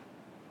God.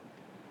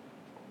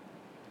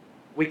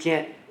 We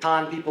can't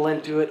con people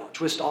into it,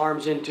 twist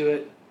arms into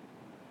it.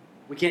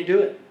 We can't do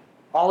it.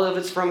 All of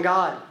it's from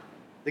God.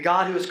 The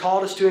God who has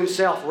called us to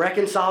Himself,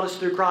 reconciled us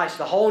through Christ,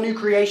 the whole new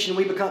creation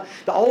we become,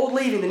 the old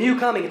leaving, the new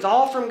coming, it's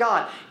all from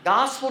God.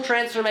 Gospel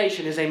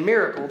transformation is a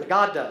miracle that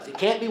God does. It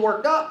can't be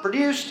worked up,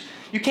 produced.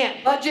 You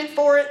can't budget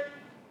for it.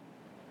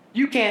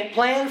 You can't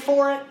plan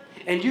for it.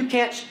 And you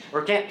can't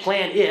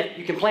plan it.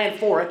 You can plan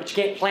for it, but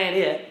you can't plan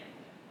it.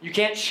 You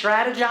can't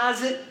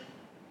strategize it.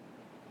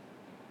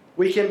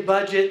 We can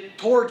budget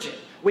towards it.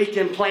 We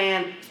can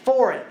plan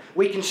for it.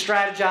 We can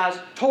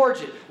strategize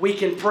towards it. We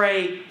can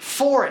pray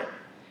for it.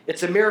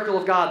 It's a miracle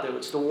of God, though.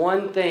 It's the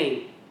one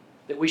thing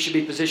that we should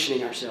be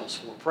positioning ourselves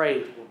for,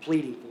 praying for,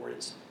 pleading for.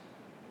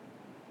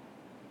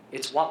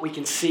 It's what we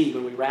can see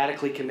when we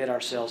radically commit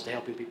ourselves to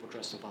helping people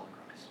trust and follow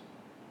Christ.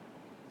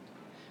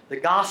 The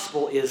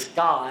gospel is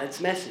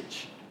God's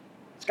message.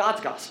 It's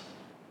God's gospel.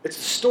 It's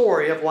the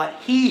story of what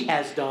He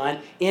has done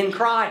in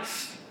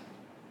Christ.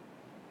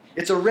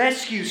 It's a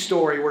rescue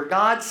story where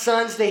God's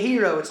Son's the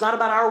hero. It's not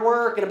about our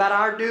work and about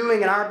our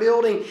doing and our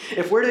building.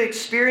 If we're to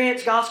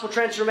experience gospel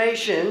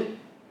transformation,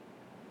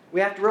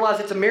 we have to realize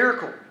it's a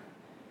miracle.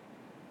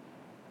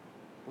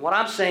 What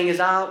I'm saying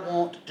is I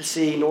want to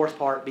see North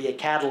Park be a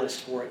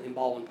catalyst for it in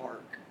Baldwin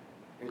Park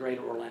in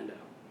Greater Orlando.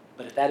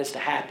 But if that is to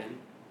happen,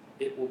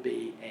 it will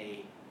be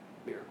a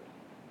miracle.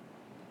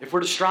 If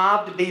we're to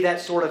strive to be that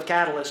sort of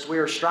catalyst, we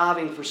are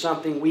striving for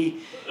something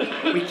we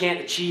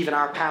can't achieve in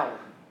our power.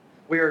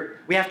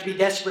 We have to be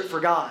desperate for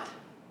God.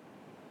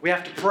 We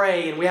have to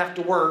pray and we have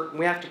to work and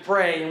we have to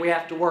pray and we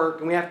have to work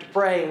and we have to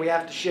pray and we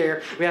have to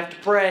share. We have to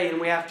pray and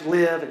we have to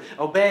live and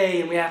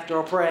obey and we have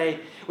to pray.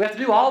 We have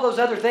to do all those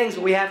other things,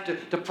 but we have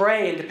to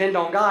pray and depend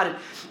on God. And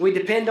we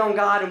depend on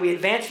God and we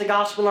advance the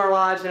gospel in our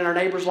lives and in our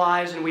neighbors'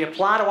 lives, and we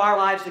apply to our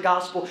lives the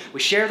gospel. We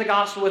share the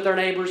gospel with our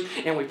neighbors,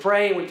 and we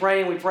pray and we pray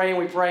and we pray and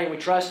we pray and we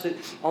trust that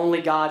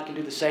only God can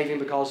do the saving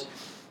because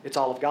it's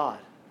all of God.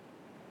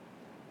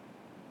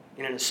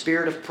 And in a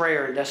spirit of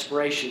prayer and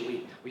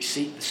desperation, we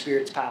seek the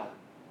Spirit's power.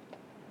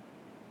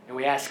 And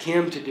we ask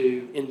Him to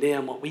do in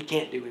them what we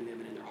can't do in them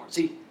and in their hearts.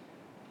 See,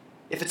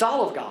 if it's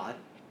all of God,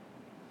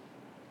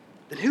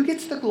 then who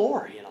gets the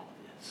glory in all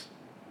of this?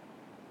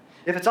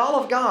 If it's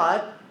all of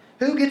God,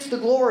 who gets the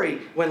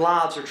glory when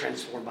lives are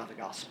transformed by the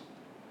gospel?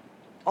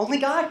 Only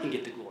God can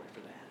get the glory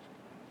for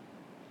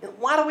that. And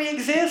why do we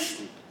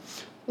exist?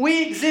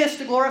 We exist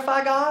to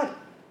glorify God.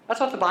 That's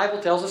what the Bible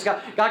tells us.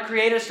 God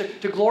created us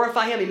to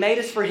glorify Him. He made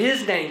us for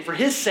His name, for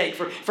His sake,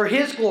 for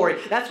His glory.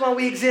 That's why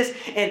we exist.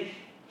 And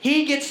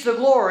He gets the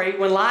glory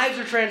when lives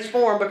are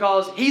transformed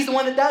because He's the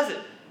one that does it.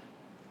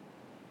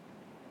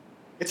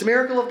 It's a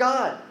miracle of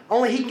God.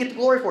 Only He can get the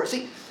glory for it.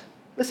 See,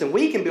 listen,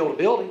 we can build a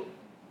building.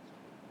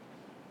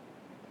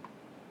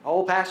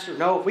 Oh, Pastor,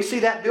 no, if we see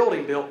that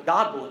building built,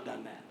 God will have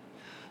done that.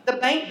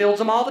 The bank builds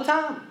them all the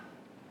time.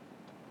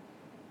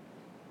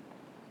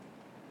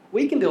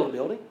 We can build a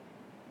building.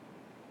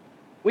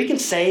 We can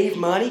save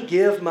money,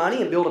 give money,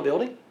 and build a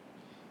building.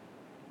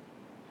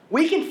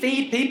 We can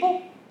feed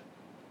people.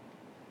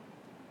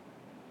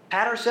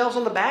 Pat ourselves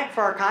on the back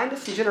for our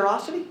kindness and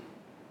generosity.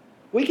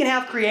 We can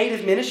have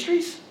creative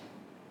ministries.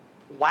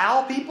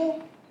 Wow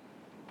people.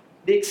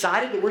 Be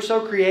excited that we're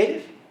so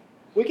creative.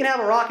 We can have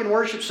a rock and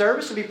worship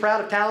service and be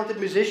proud of talented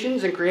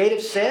musicians and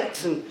creative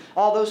sets and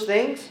all those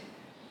things.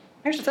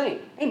 Here's the thing.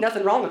 Ain't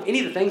nothing wrong with any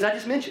of the things I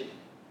just mentioned.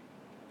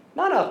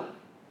 None of them.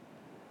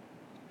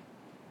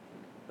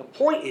 The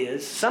point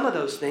is, some of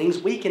those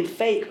things we can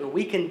fake or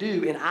we can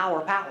do in our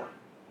power.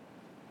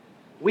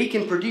 We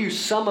can produce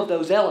some of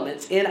those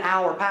elements in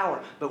our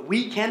power, but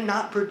we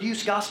cannot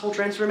produce gospel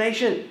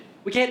transformation.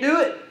 We can't do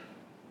it.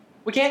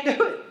 We can't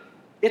do it.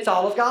 It's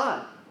all of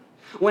God.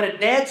 When a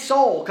dead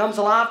soul comes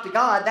alive to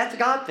God, that's a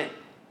God thing.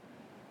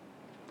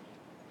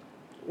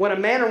 When a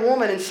man or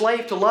woman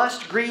enslaved to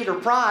lust, greed, or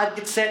pride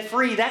gets set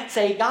free, that's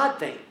a God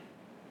thing.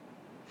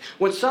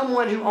 When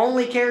someone who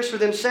only cares for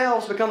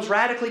themselves becomes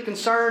radically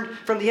concerned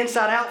from the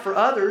inside out for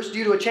others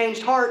due to a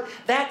changed heart,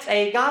 that's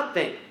a God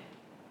thing.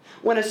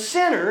 When a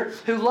sinner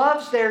who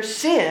loves their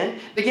sin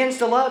begins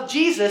to love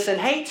Jesus and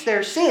hates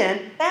their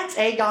sin, that's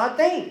a God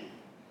thing.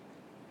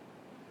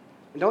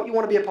 And don't you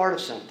want to be a part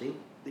of something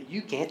that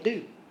you can't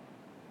do?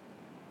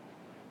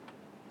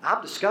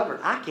 I've discovered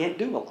I can't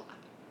do a lot.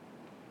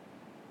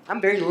 I'm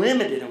very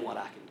limited in what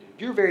I can do.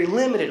 You're very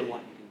limited in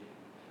what you can do.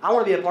 I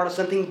want to be a part of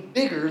something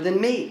bigger than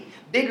me,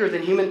 bigger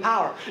than human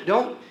power.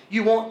 Don't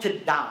you want to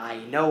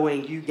die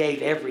knowing you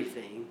gave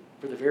everything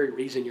for the very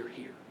reason you're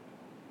here?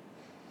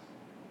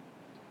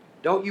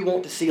 Don't you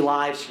want to see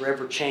lives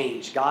forever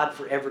changed, God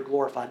forever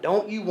glorified?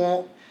 Don't you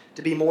want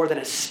to be more than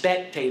a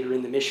spectator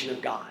in the mission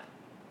of God?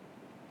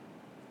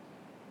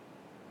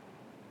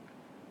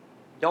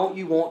 Don't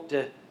you want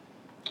to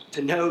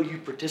know you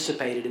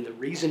participated in the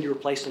reason you were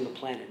placed on the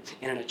planet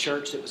and in a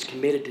church that was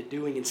committed to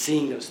doing and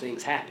seeing those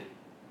things happen?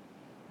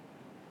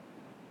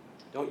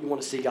 Don't you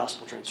want to see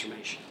gospel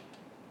transformation?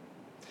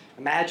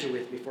 Imagine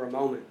with me for a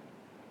moment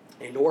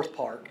a North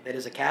Park that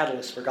is a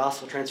catalyst for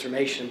gospel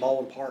transformation in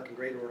Baldwin Park in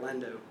Greater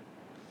Orlando.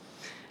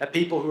 A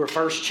people who are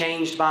first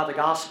changed by the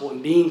gospel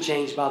and being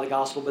changed by the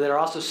gospel, but that are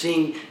also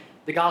seeing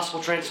the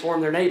gospel transform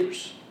their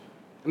neighbors.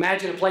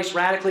 Imagine a place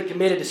radically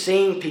committed to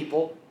seeing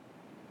people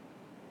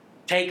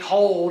take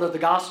hold of the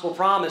gospel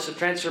promise of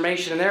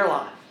transformation in their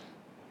life.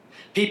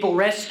 People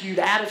rescued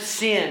out of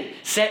sin,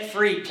 set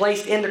free,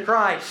 placed into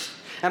Christ.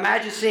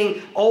 Imagine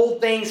seeing old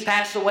things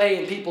pass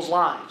away in people's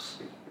lives.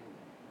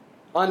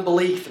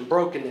 Unbelief and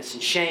brokenness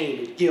and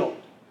shame and guilt.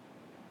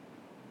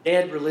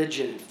 Dead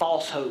religion and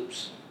false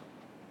hopes.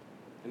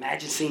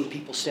 Imagine seeing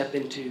people step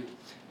into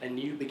a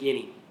new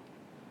beginning.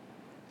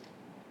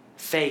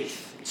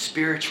 Faith and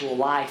spiritual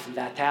life and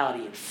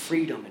vitality and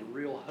freedom and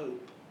real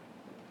hope.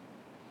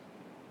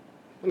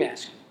 Let me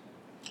ask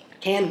you,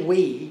 can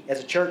we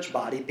as a church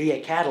body be a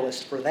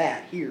catalyst for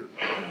that here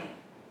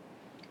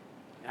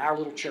in our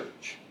little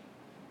church?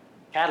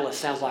 Catalyst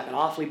sounds like an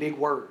awfully big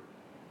word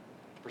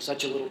for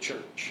such a little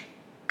church.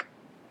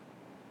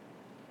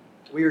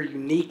 We are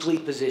uniquely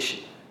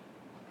positioned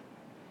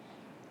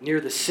near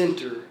the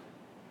center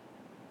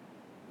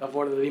of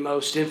one of the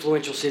most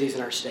influential cities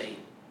in our state.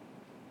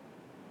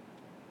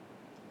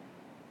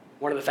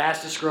 One of the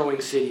fastest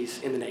growing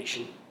cities in the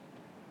nation.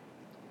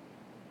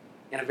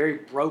 And a very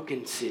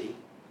broken city.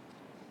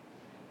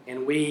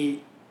 And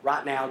we,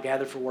 right now,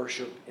 gather for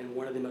worship in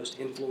one of the most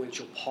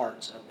influential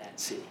parts of that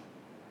city.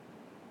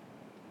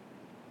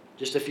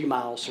 Just a few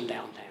miles from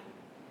downtown.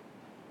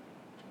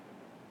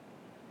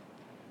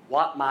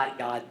 What might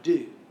God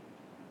do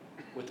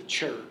with a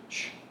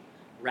church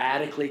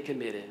radically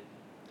committed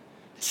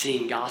to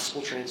seeing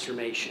gospel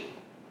transformation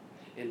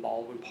in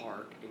Baldwin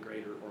Park in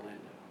Greater Orlando.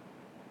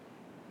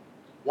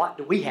 What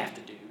do we have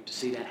to do to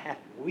see that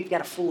happen? Well, we've got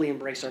to fully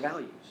embrace our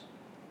values.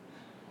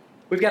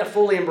 We've got to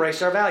fully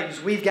embrace our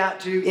values. We've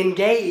got to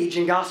engage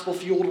in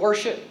gospel-fueled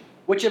worship,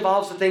 which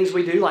involves the things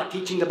we do, like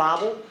teaching the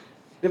Bible.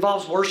 It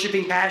involves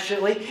worshiping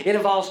passionately. It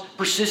involves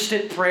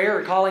persistent prayer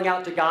and calling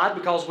out to God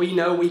because we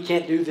know we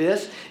can't do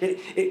this.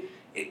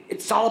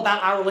 It's all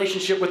about our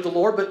relationship with the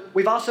Lord, but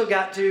we've also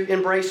got to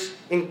embrace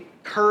being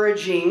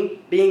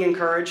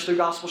encouraged through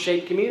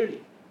gospel-shaped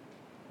community.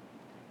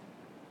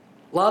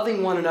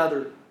 Loving one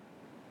another.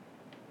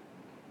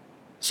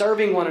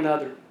 Serving one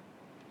another.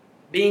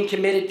 Being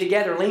committed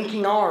together,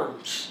 linking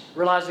arms,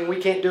 realizing we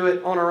can't do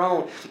it on our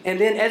own.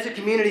 And then as a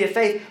community of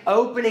faith,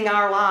 opening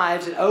our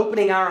lives and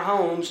opening our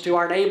homes to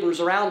our neighbors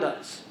around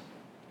us.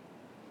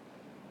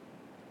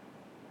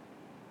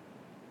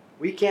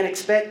 We can't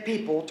expect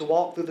people to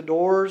walk through the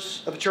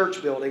doors of a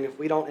church building if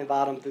we don't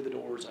invite them through the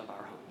doors of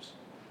our homes.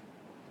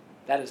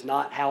 That is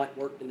not how it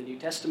worked in the New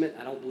Testament.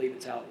 I don't believe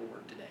it's how it will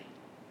work today.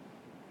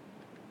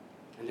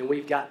 And then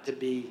we've got to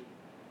be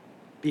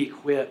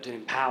equipped and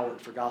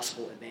empowered for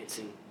gospel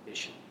advancing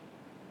mission.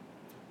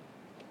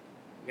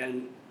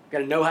 We've got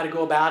to know how to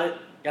go about it.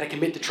 We've got to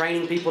commit to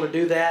training people to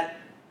do that.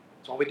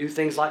 That's why we do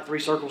things like Three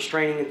Circles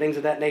training and things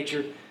of that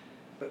nature.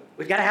 But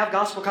we've got to have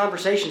gospel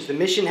conversations. The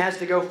mission has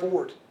to go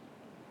forward.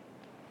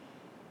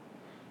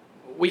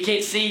 We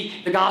can't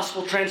see the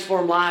gospel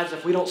transform lives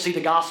if we don't see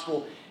the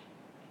gospel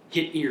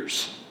hit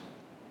ears.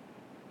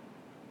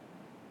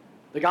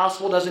 The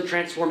gospel doesn't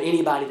transform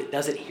anybody that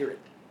doesn't hear it.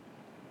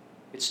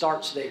 It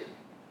starts there.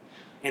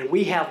 And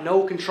we have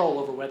no control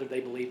over whether they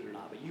believe it or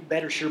not. But you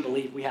better sure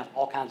believe we have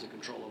all kinds of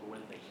control over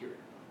whether they hear it or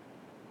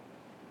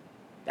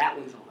not. That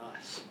one's on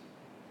us.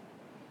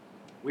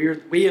 We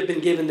have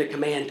been given the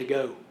command to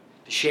go,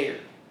 to share,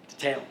 to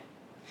tell.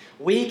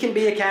 We can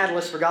be a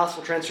catalyst for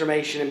gospel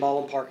transformation in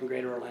Baldwin Park and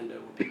Greater Orlando,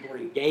 where people are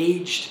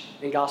engaged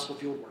in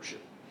gospel-fueled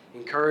worship,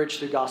 encouraged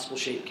through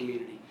gospel-shaped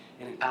community,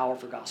 and empowered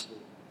for gospel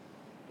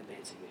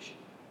advancing mission.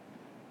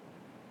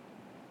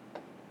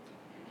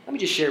 Let me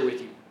just share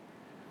with you.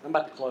 I'm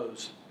about to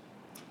close.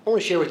 I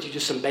want to share with you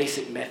just some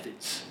basic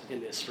methods in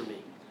this for me.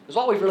 Because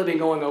what we've really been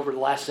going over the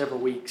last several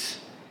weeks,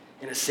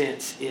 in a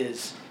sense,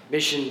 is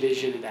mission,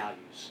 vision, and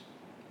values.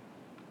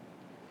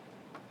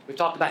 We've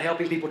talked about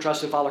helping people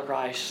trust and follow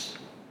Christ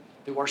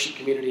through worship,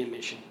 community, and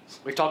mission.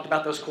 We've talked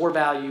about those core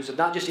values of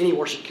not just any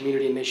worship,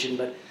 community, and mission,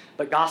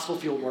 but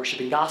gospel-fueled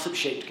worship and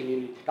gospel-shaped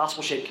community,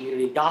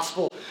 and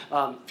gospel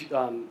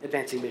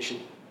advancing mission.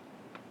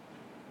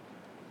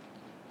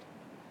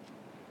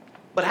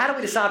 But how do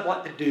we decide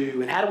what to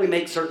do, and how do we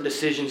make certain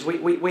decisions?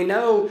 We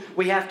know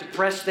we have to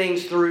press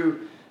things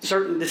through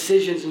certain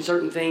decisions and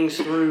certain things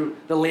through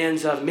the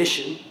lens of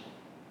mission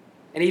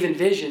and even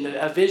vision,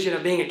 a vision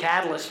of being a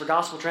catalyst for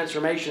gospel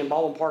transformation in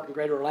Baldwin Park and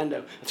Greater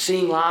Orlando, of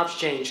seeing lives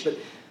change. But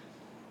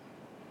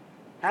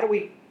how do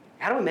we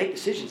make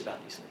decisions about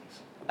these things?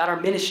 About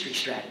our ministry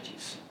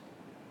strategies?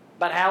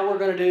 About how we're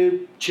going to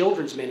do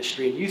children's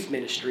ministry and youth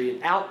ministry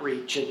and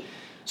outreach and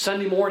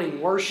Sunday morning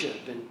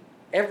worship and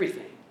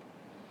everything.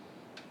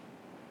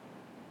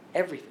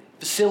 Everything.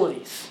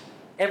 Facilities.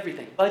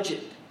 Everything.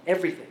 Budget.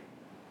 Everything.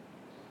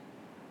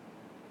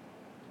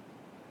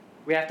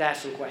 We have to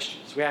ask some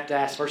questions. We have to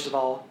ask, first of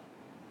all,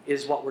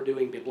 is what we're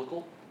doing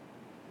biblical?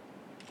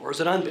 Or is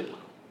it unbiblical?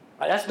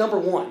 Right, that's number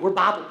one. We're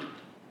Bible people.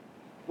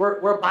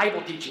 We're a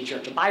Bible teaching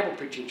church, a Bible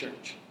preaching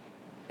church.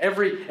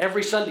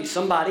 Every Sunday,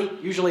 somebody,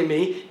 usually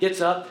me,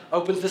 gets up,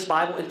 opens this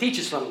Bible, and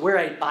teaches from it. We're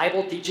a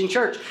Bible teaching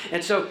church.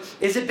 And so,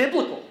 is it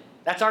biblical?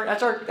 That's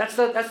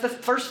the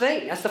first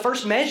thing. That's the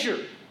first measure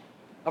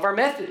of our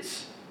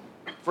methods.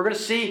 If we're going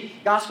to see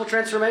gospel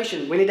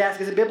transformation, we need to ask,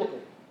 is it biblical?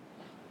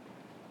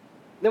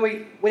 Then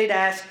we need to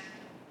ask,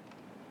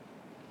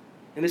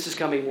 and this is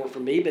coming more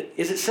from me, but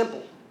is it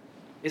simple?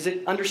 Is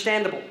it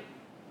understandable?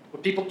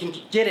 Where people can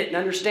get it and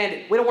understand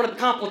it. We don't want to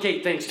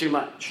complicate things too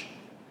much.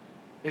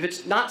 If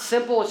it's not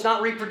simple, it's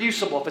not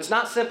reproducible. If it's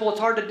not simple, it's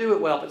hard to do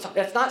it well. If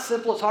it's not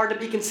simple, it's hard to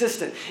be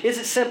consistent. Is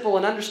it simple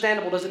and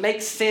understandable? Does it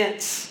make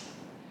sense?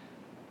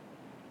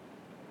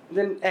 And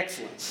then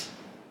excellence.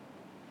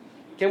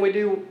 Can we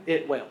do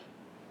it well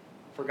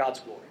for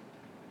God's glory?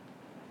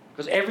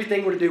 Because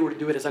everything we're to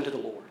do it as unto the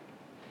Lord.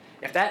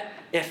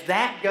 If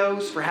that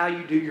goes for how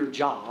you do your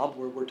job,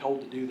 where we're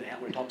told to do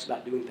that, when it talks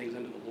about doing things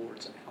unto the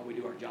Lord, so how we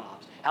do our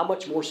jobs, how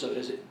much more so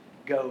does it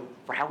go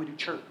for how we do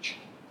church?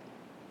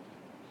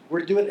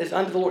 We're to do it as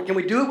unto the Lord. Can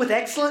we do it with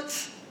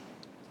excellence?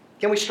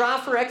 Can we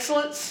strive for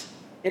excellence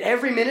in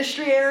every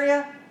ministry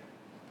area?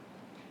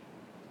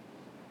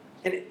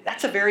 And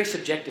that's a very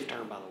subjective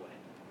term, by the way.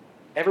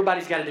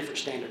 Everybody's got a different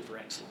standard for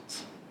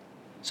excellence.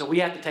 So we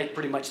have to take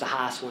pretty much the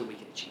highest one we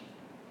can achieve.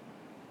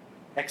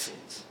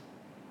 Excellence.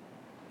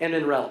 And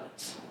then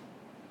relevance.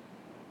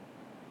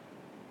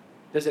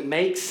 Does it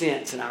make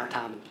sense in our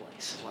time and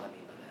place, is what I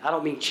mean by that. I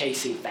don't mean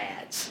chasing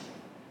fads.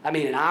 I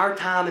mean in our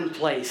time and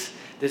place,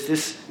 does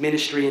this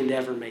ministry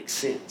endeavor make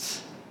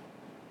sense?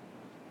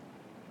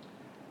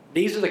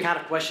 These are the kind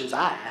of questions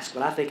I ask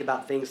when I think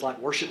about things like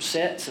worship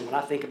sets, and when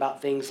I think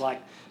about things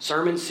like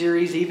sermon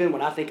series, even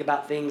when I think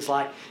about things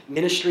like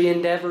ministry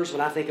endeavors,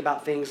 when I think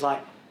about things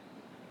like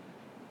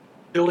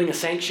building a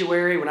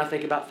sanctuary, when I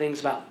think about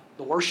things about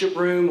the worship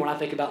room, when I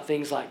think about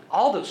things like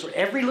all those,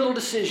 every little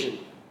decision,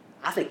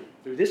 I think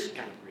through this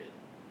kind of grid.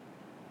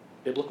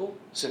 Biblical,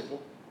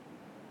 simple,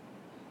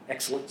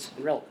 excellence,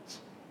 and relevance.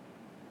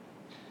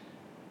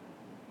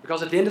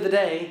 Because at the end of the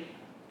day,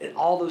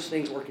 all those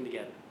things working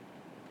together.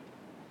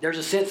 There's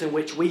a sense in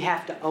which we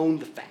have to own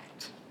the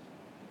fact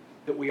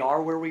that we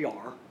are where we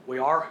are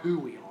who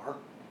we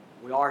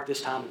are at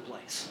this time and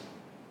place.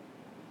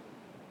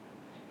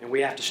 And we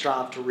have to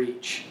strive to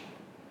reach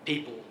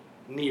people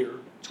near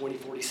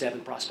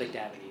 2047 Prospect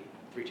Avenue,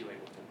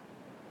 32814.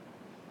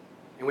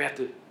 And we have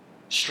to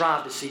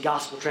strive to see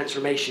gospel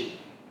transformation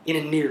in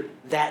and near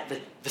that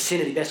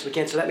vicinity best we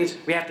can. So that means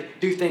we have to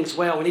do things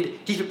well. We need to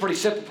keep it pretty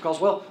simple because,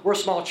 well, we're a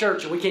small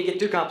church and we can't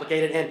get too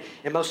complicated.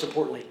 And most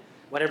importantly,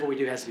 whatever we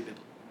do has to be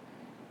biblical.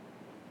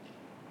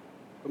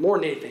 But more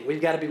than anything,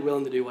 we've got to be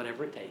willing to do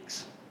whatever it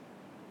takes.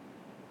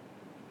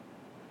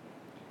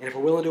 And if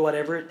we're willing to do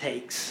whatever it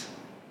takes,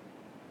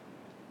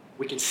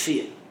 we can see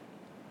it.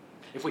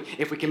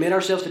 If we commit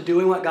ourselves to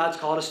doing what God's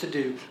called us to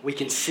do, we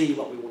can see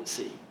what we want to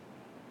see.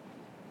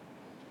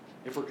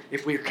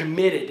 If we're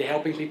committed to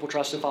helping people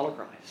trust and follow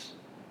Christ,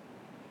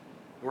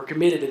 and we're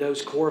committed to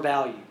those core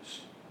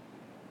values,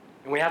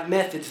 and we have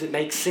methods that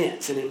make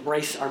sense and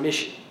embrace our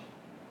mission,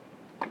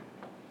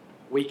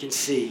 we can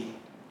see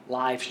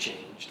lives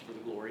changed for the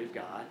glory of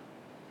God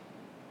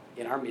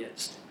in our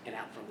midst and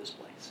out from this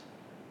place.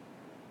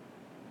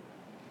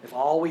 If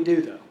all we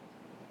do, though,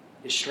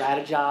 is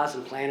strategize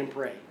and plan and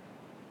pray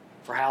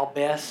for how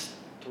best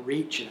to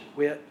reach and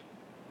equip,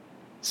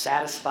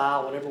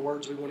 satisfy, whatever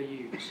words we want to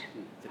use,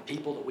 the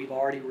people that we've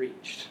already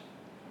reached,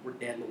 we're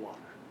dead in the water.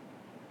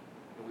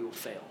 And we will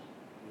fail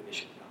in the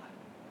mission of God.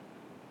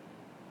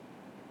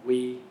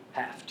 We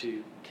have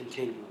to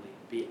continually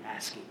be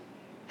asking,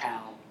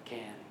 how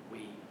can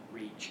we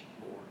reach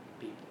more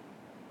people?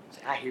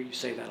 See, I hear you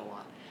say that a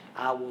lot.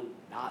 I will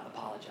not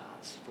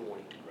apologize for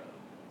wanting to grow.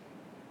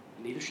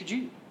 And neither should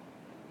you.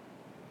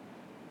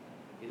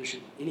 Neither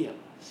should any of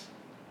us.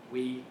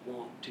 We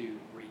want to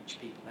reach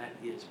people. That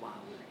is why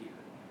we're here.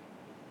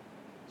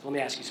 So let me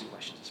ask you some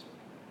questions this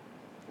morning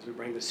as we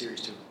bring this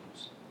series to a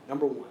close.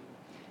 Number one,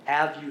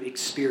 have you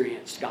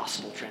experienced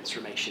gospel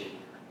transformation in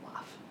your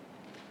life?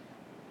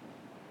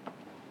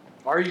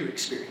 Are you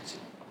experiencing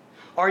it?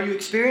 Are you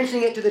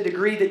experiencing it to the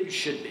degree that you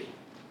should be?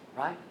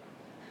 Right?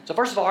 So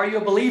first of all, are you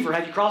a believer?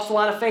 Have you crossed the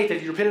line of faith?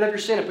 Have you repented of your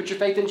sin and put your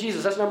faith in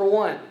Jesus? That's number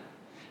one.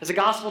 Has the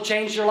gospel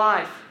changed your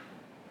life?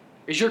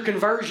 Is your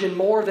conversion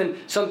more than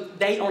some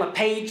date on a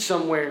page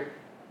somewhere?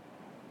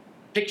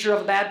 Picture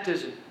of a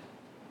baptism?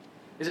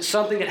 Is it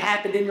something that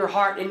happened in your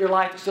heart, in your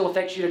life that still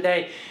affects you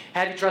today?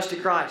 Have you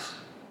trusted Christ?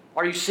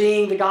 Are you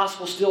seeing the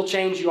gospel still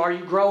change you? Are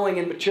you growing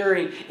and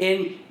maturing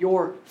in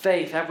your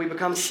faith? Have we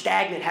become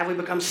stagnant? Have we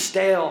become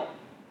stale?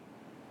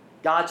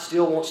 God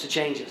still wants to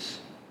change us.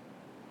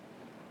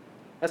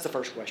 That's the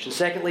first question.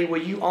 Secondly,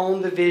 will you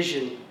own the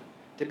vision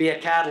to be a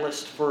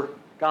catalyst for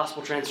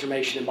gospel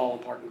transformation in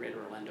Baldwin Park and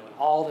Greater Orlando and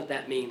all that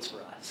that means for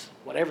us,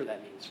 whatever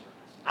that means for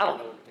us? I don't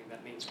know everything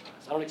that means for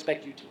us. I don't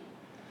expect you to.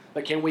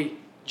 But can we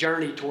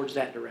journey towards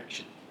that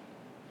direction?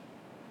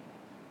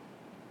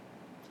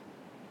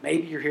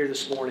 Maybe you're here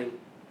this morning,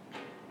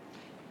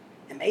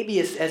 and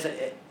maybe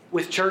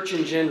with church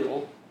in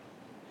general,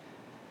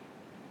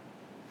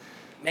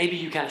 maybe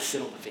you kind of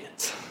sit on the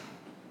fence.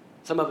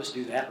 Some of us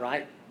do that,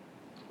 right?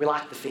 We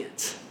like the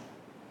fence.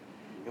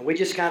 And we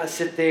just kind of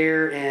sit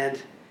there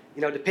and,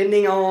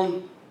 depending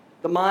on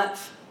the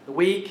month, the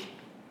week,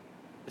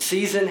 the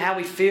season, how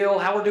we feel,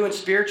 how we're doing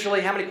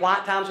spiritually, how many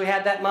quiet times we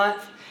had that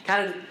month,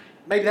 kind of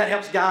maybe that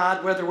helps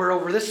God, whether we're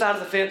over this side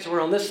of the fence or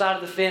we're on this side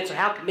of the fence, or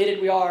how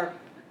committed we are.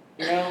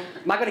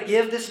 Am I going to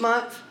give this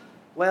month?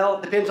 Well,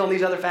 it depends on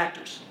these other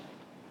factors.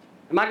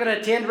 Am I going to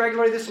attend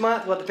regularly this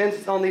month? Well, it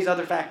depends on these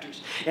other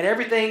factors.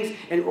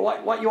 And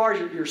what you are,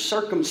 you're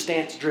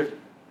circumstance driven.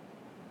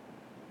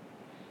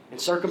 And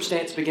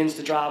circumstance begins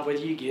to drive whether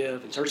you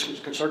give, and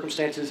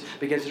circumstances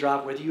begins to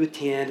drive whether you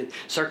attend, and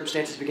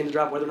circumstances begin to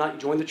drive whether or not you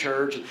join the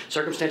church, and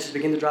circumstances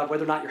begin to drive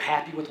whether or not you're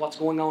happy with what's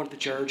going on at the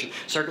church, and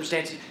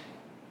circumstances.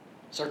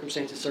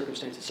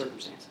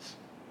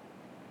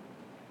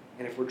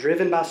 And if we're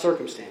driven by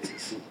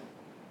circumstances,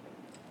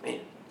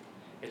 man,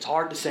 it's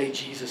hard to say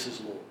Jesus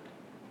is Lord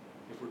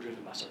if we're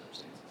driven by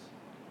circumstances.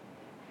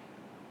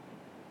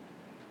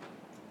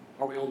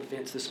 Are we on the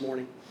fence this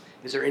morning?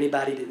 Is there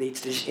anybody that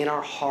needs to, in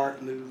our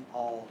heart, move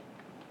all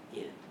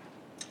in?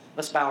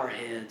 Let's bow our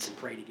heads and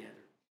pray together.